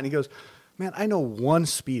not? And he goes, man, I know one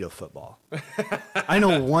speed of football. I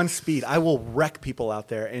know one speed. I will wreck people out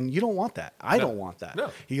there, and you don't want that. I don't want that. No.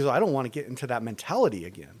 He goes, I don't want to get into that mentality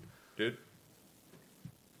again. Dude,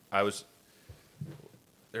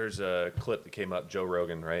 there's a clip that came up, Joe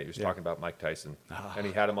Rogan, right? He was talking about Mike Tyson, and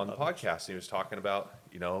he had him on the podcast. And he was talking about,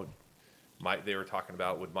 you know, Mike. They were talking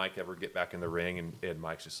about, would Mike ever get back in the ring? And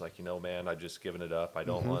Mike's just like, you know, man, I've just given it up. I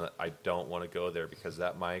don't want to go there because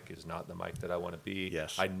that Mike is not the Mike that I want to be.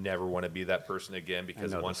 Yes. I never want to be that person again,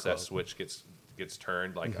 because once that switch gets gets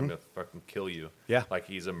turned, like I'm gonna fucking kill you. Yeah. Like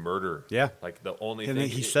he's a murderer. Yeah. Like the only And thing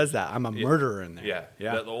he says that I'm a murderer in there. Yeah.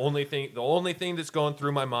 Yeah. The only thing that's going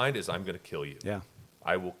through my mind is I'm gonna kill you. Yeah.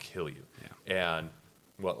 I will kill you. Yeah. And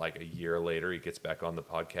like a year later, he gets back on the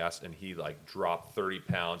podcast and he like dropped 30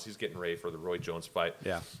 pounds. He's getting ready for the Roy Jones fight.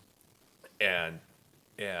 Yeah. And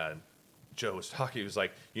Joe was talking. He was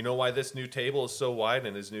like, you know why this new table is so wide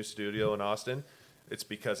in his new studio in Austin? It's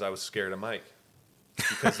because I was scared of Mike.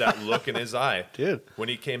 Because that look in his eye. Dude. When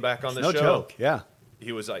he came back on the No show. joke. Yeah.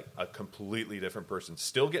 He was like a completely different person.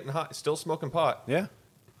 Still getting hot, still smoking pot. Yeah.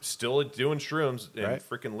 Still doing shrooms and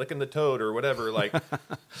freaking licking the toad or whatever. Like,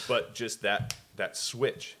 but just that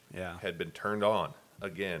switch had been turned on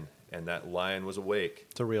again. And that lion was awake.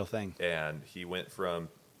 It's a real thing. And he went from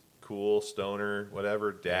cool, stoner,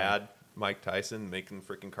 whatever, dad, Mike Tyson, making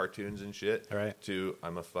freaking cartoons and shit, to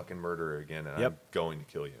I'm a fucking murderer again, and I'm going to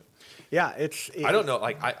kill you. Yeah, I don't know.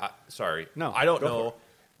 Like, sorry. No, I don't know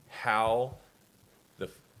how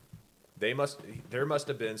there must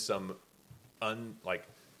have been some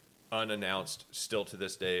unannounced, still to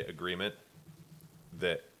this day, agreement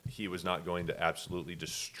that he was not going to absolutely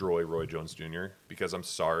destroy Roy Jones Jr. Because I'm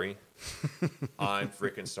sorry. I'm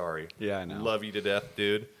freaking sorry. Yeah, I know. Love you to death,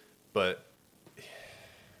 dude. But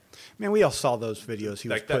man, we all saw those videos he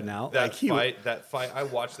was putting out. That fight. I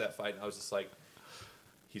watched that fight, and I was just like,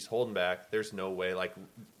 he's holding back. There's no way. Like,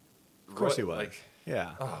 of course he was. Like,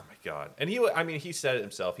 yeah. Oh my god. And he said it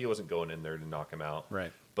himself. He wasn't going in there to knock him out.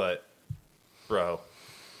 Right. But, bro.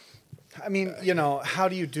 I mean, how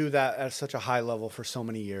do you do that at such a high level for so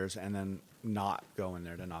many years and then not go in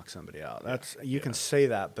there to knock somebody out? You can say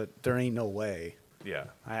that, but there ain't no way. Yeah,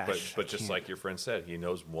 but just like your friend said, he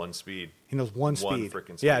knows one speed. He knows one speed.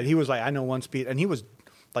 Freaking speed. Yeah, he was like, I know one speed, and he was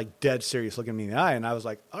like dead serious, looking me in the eye, and I was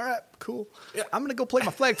like, all right, cool. Yeah. I'm gonna go play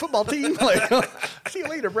my flag football team. Like, see you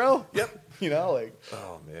later, bro. Yep.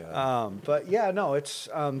 Oh man. But yeah, no, it's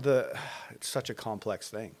such a complex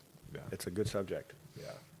thing. Yeah. It's a good subject.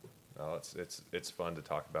 Yeah. No, it's fun to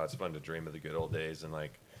talk about. It's fun to dream of the good old days and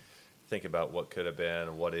like think about what could have been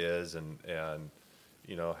and what is and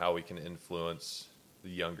how we can influence the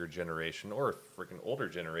younger generation or freaking older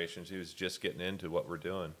generations who's just getting into what we're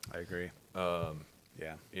doing. I agree.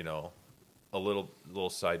 Yeah. A little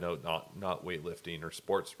side note, not weightlifting or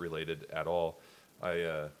sports related at all.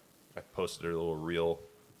 I posted a little reel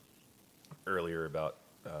earlier about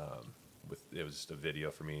it was just a video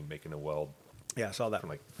for me making a weld. Yeah, I saw that. From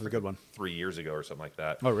like it was a good one. 3 years ago or something like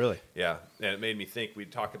that. Oh, really? Yeah, and it made me think.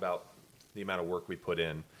 We'd talk about the amount of work we put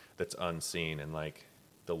in that's unseen and like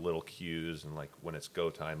the little cues and like when it's go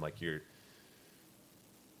time, like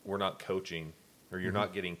we're not coaching or you're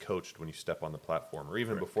not getting coached when you step on the platform or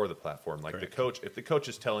even before the platform. Like if the coach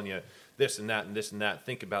is telling you this and that and this and that,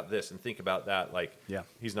 think about this and think about that, like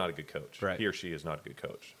he's not a good coach. Right. He or she is not a good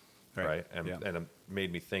coach. Right. And it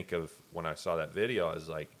made me think of when I saw that video, I was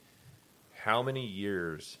like, how many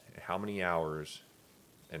years, how many hours,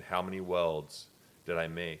 and how many welds did I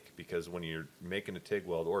make? Because when you're making a TIG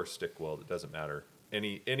weld or a stick weld, it doesn't matter.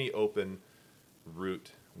 Any open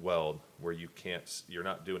root weld where you're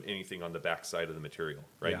not doing anything on the back side of the material,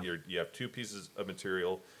 right? Yeah. You have two pieces of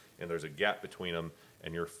material, and there's a gap between them,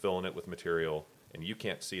 and you're filling it with material, and you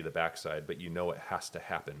can't see the backside, but it has to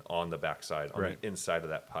happen on the backside, on the inside of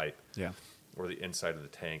that pipe, or the inside of the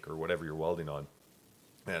tank, or whatever you're welding on.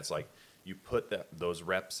 And it's like you put those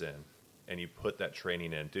reps in, and you put that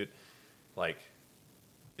training in, dude. Like,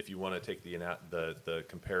 if you want to take the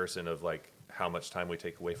comparison of like how much time we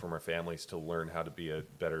take away from our families to learn how to be a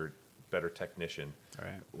better technician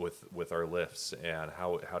with our lifts and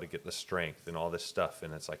how to get the strength and all this stuff,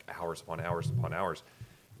 and it's like hours upon hours upon hours.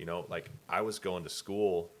 Like I was going to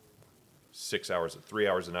school 3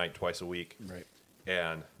 hours a night, twice a week. Right.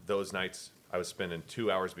 And those nights I was spending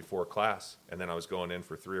 2 hours before class, and then I was going in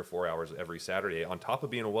for 3 or 4 hours every Saturday. On top of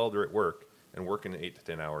being a welder at work and working 8 to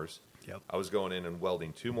 10 hours, I was going in and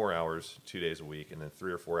welding 2 more hours 2 days a week, and then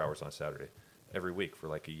 3 or 4 hours on Saturday every week for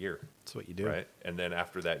like a year. That's what you do. Right. And then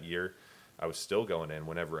after that year, I was still going in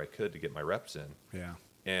whenever I could to get my reps in. Yeah.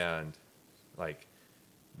 And like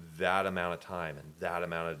that amount of time and that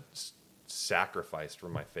amount of sacrifice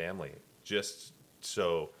from my family, just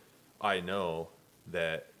so I know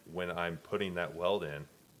that when I'm putting that weld in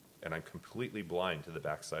and I'm completely blind to the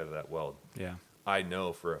backside of that weld, I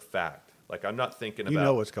know for a fact. Like I'm not thinking about... You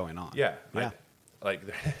know what's going on. Yeah.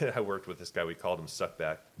 I worked with this guy, we called him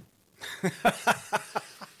Suckback.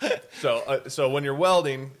 So when you're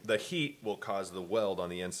welding, the heat will cause the weld on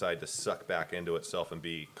the inside to suck back into itself and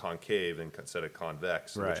be concave instead of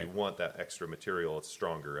convex, which you want that extra material. It's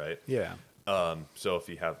stronger, right? Yeah. So if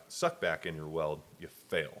you have suckback in your weld, you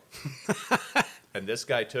fail. And this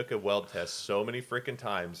guy took a weld test so many freaking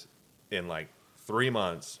times in like 3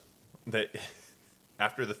 months that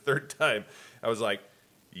after the third time, I was like,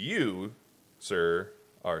 "You, sir,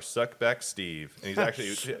 are Suckback Steve." And he's actually,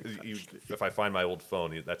 if I find my old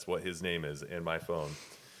phone, that's what his name is in my phone.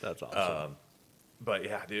 That's awesome. But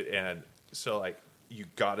yeah, dude, and so like you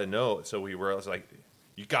got to know. So I was like,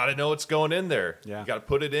 you got to know what's going in there. Yeah. You got to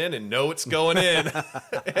put it in and know what's going in.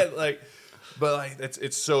 And like, but like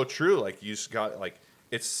it's so true. Like you just got like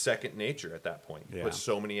it's second nature at that point. You Yeah. put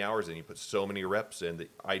so many hours in, you put so many reps in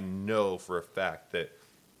that I know for a fact that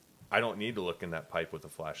I don't need to look in that pipe with a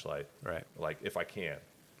flashlight. Right. Like if I can.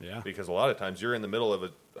 Yeah. Because a lot of times you're in the middle of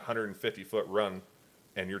a 150-foot run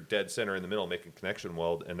and you're dead center in the middle making connection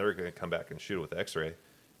weld, and they're going to come back and shoot it with X-ray.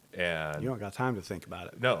 And You don't got time to think about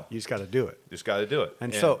it. No. You just got to do it. just got to do it.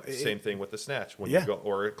 And so same thing with the snatch when Yeah. you go,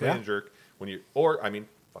 or a clean and jerk when you, or I mean,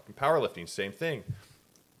 fucking powerlifting, same thing,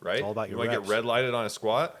 right? It's all about your you want to reps. get red lighted on a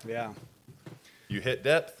squat, Yeah. you hit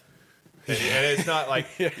depth, and it's not like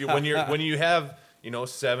when you have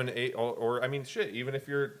 7, 8, or I mean, shit, even if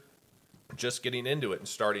you're just getting into it and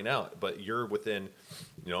starting out, but you're within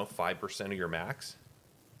 5% of your max,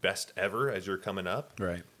 best ever as you're coming up,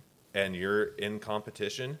 Right. and you're in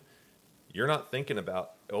competition, you're not thinking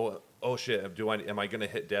about, oh shit, am I going to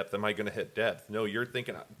hit depth? Am I going to hit depth? No, you're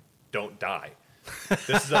thinking, don't die.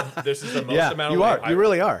 This is the most Yeah, amount you of weight are. You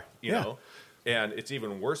really are. you know, and it's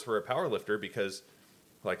even worse for a power lifter because,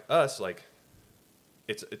 like us, like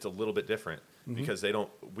it's a little bit different because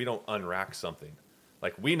we don't unrack something.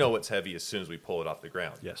 Like we know it's heavy as soon as we pull it off the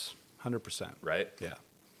ground. Yes. 100%. Right. Yeah.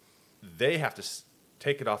 They have to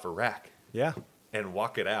take it off a rack Yeah. and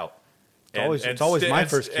walk it out. It's always my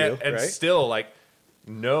first cue, and right? still like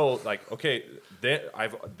no, like okay,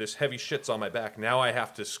 I've this heavy shit's on my back. Now I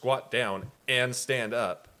have to squat down and stand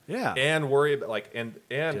up. Yeah. And worry about like and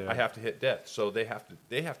Dude. I have to hit depth. So they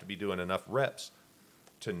have to be doing enough reps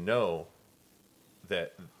to know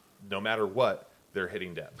that no matter what, they're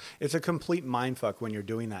hitting depth. It's a complete mindfuck when you're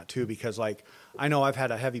doing that too, because like I know I've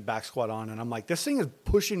had a heavy back squat on, and I'm like, this thing is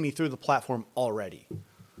pushing me through the platform already,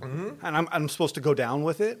 and I'm supposed to go down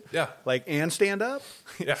with it, Yeah. like and stand up.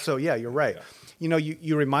 Yeah. So yeah, you're right. Yeah.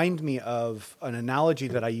 You remind me of an analogy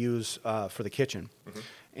that I use for the kitchen,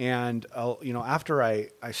 and after I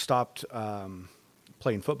stopped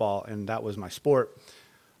playing football and that was my sport,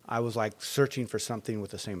 I was like searching for something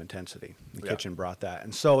with the same intensity. The kitchen brought that,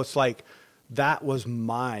 and so it's like. That was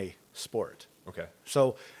my sport. Okay.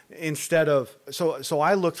 So instead of so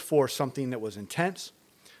I looked for something that was intense,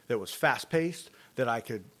 that was fast paced, that I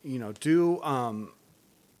could do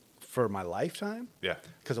for my lifetime. Yeah.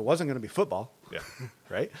 Because it wasn't going to be football. Yeah.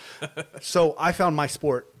 Right. So I found my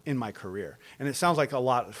sport in my career, and it sounds like a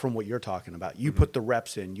lot from what you're talking about. You put the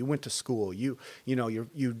reps in. You went to school. You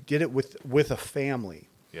did it with a family.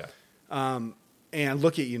 Yeah. And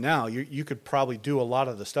look at you now. You could probably do a lot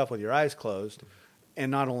of the stuff with your eyes closed.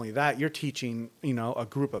 And not only that, you're teaching, a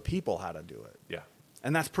group of people how to do it. Yeah.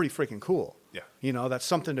 And that's pretty freaking cool. Yeah. That's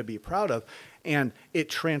something to be proud of. And it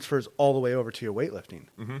transfers all the way over to your weightlifting.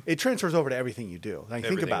 It transfers over to everything you do. Like,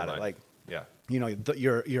 think about it. Like, yeah.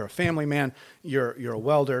 you're a family man. You're a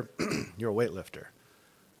welder. You're a weightlifter.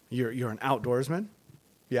 You're an outdoorsman.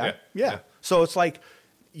 Yeah. Yeah. So it's like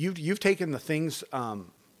you've taken the things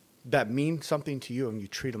that mean something to you, and you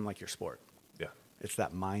treat them like your sport. Yeah. It's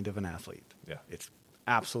that mind of an athlete. Yeah. It's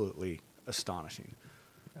absolutely astonishing.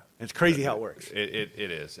 Yeah. It's crazy how it works. It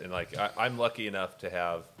is. And like, I'm lucky enough to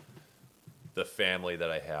have the family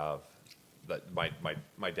that I have, that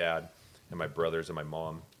my dad and my brothers and my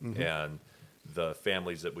mom and the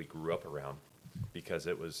families that we grew up around, because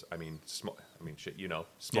it was,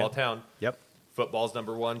 small town. Yep. Football's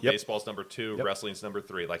number 1, Yep. baseball's number 2, Yep. wrestling's number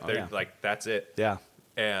 3. Like yeah. like that's it. Yeah.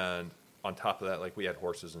 And on top of that, like we had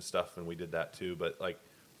horses and stuff, and we did that too. But like,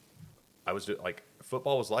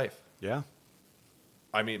 football was life. Yeah.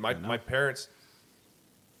 My parents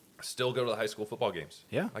still go to the high school football games.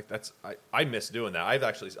 Yeah. Like I miss doing that.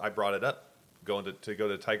 I brought it up going to go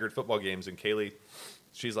to Tigard football games, and Kaylee,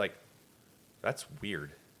 she's like, that's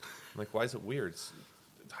weird. I'm like, why is it weird? It's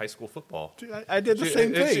high school football. I did the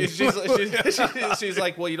same thing. She's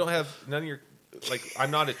like, well, you don't have none of your, like,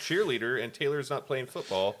 I'm not a cheerleader and Taylor's not playing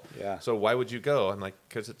football. Yeah. So why would you go? I'm like,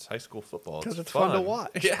 because it's high school football. Because it's fun to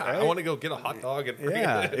watch. Yeah. Right? I want to go get a hot dog and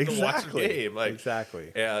exactly. watch the game. Like,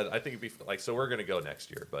 exactly. And I think it'd be like, so we're going to go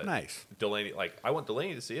next year. But nice. Delaney, like, I want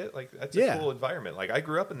Delaney to see it. Like, that's a cool environment. Like, I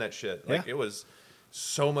grew up in that shit. Like, it was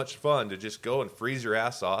so much fun to just go and freeze your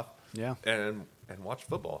ass off. Yeah. And watch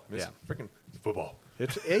football. It's freaking football.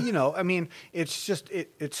 It's you know, I mean, it's just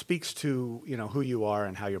it speaks to, you know, who you are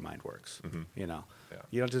and how your mind works. Mm-hmm. You know, Yeah.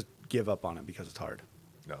 you don't just give up on it because it's hard.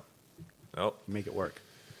 No. Nope. You make it work.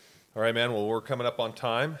 All right, man. Well, we're coming up on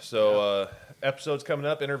time. So episodes coming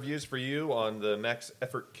up, interviews for you on the Max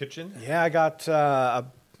Effort Kitchen. Yeah, I got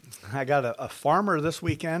a farmer this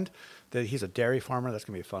weekend. That he's a dairy farmer. That's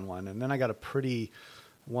gonna be a fun one. And then I got a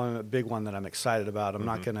big one that I'm excited about. I'm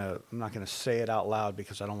not gonna say it out loud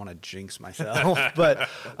because I don't want to jinx myself. But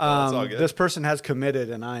this person has committed,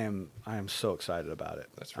 and I am so excited about it.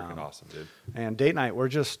 That's freaking awesome, dude. And date night, we're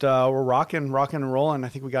just we're rocking and rolling. I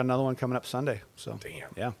think we got another one coming up Sunday. So Damn.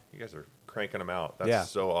 yeah, You guys are cranking them out. That's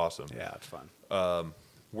so awesome. yeah, it's fun.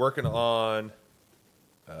 Working on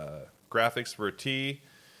graphics for a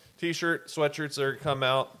t-shirt, sweatshirts that are come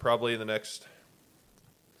out probably in the next.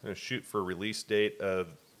 I'm gonna shoot for release date of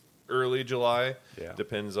early July. Yeah.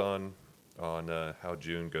 Depends on how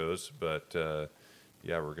June goes, but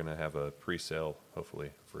yeah, we're gonna have a pre-sale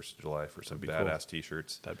hopefully 1st of July for some That'd be badass cool.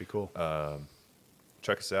 t-shirts. That'd be cool.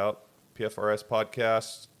 Check us out, PFRS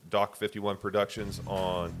Podcast, Doc51 Productions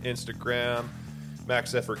on Instagram,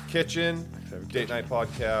 Max Effort Kitchen, Effort Date Night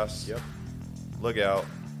Podcast. Yep. Look out.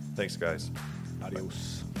 Thanks, guys.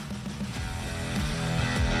 Adios.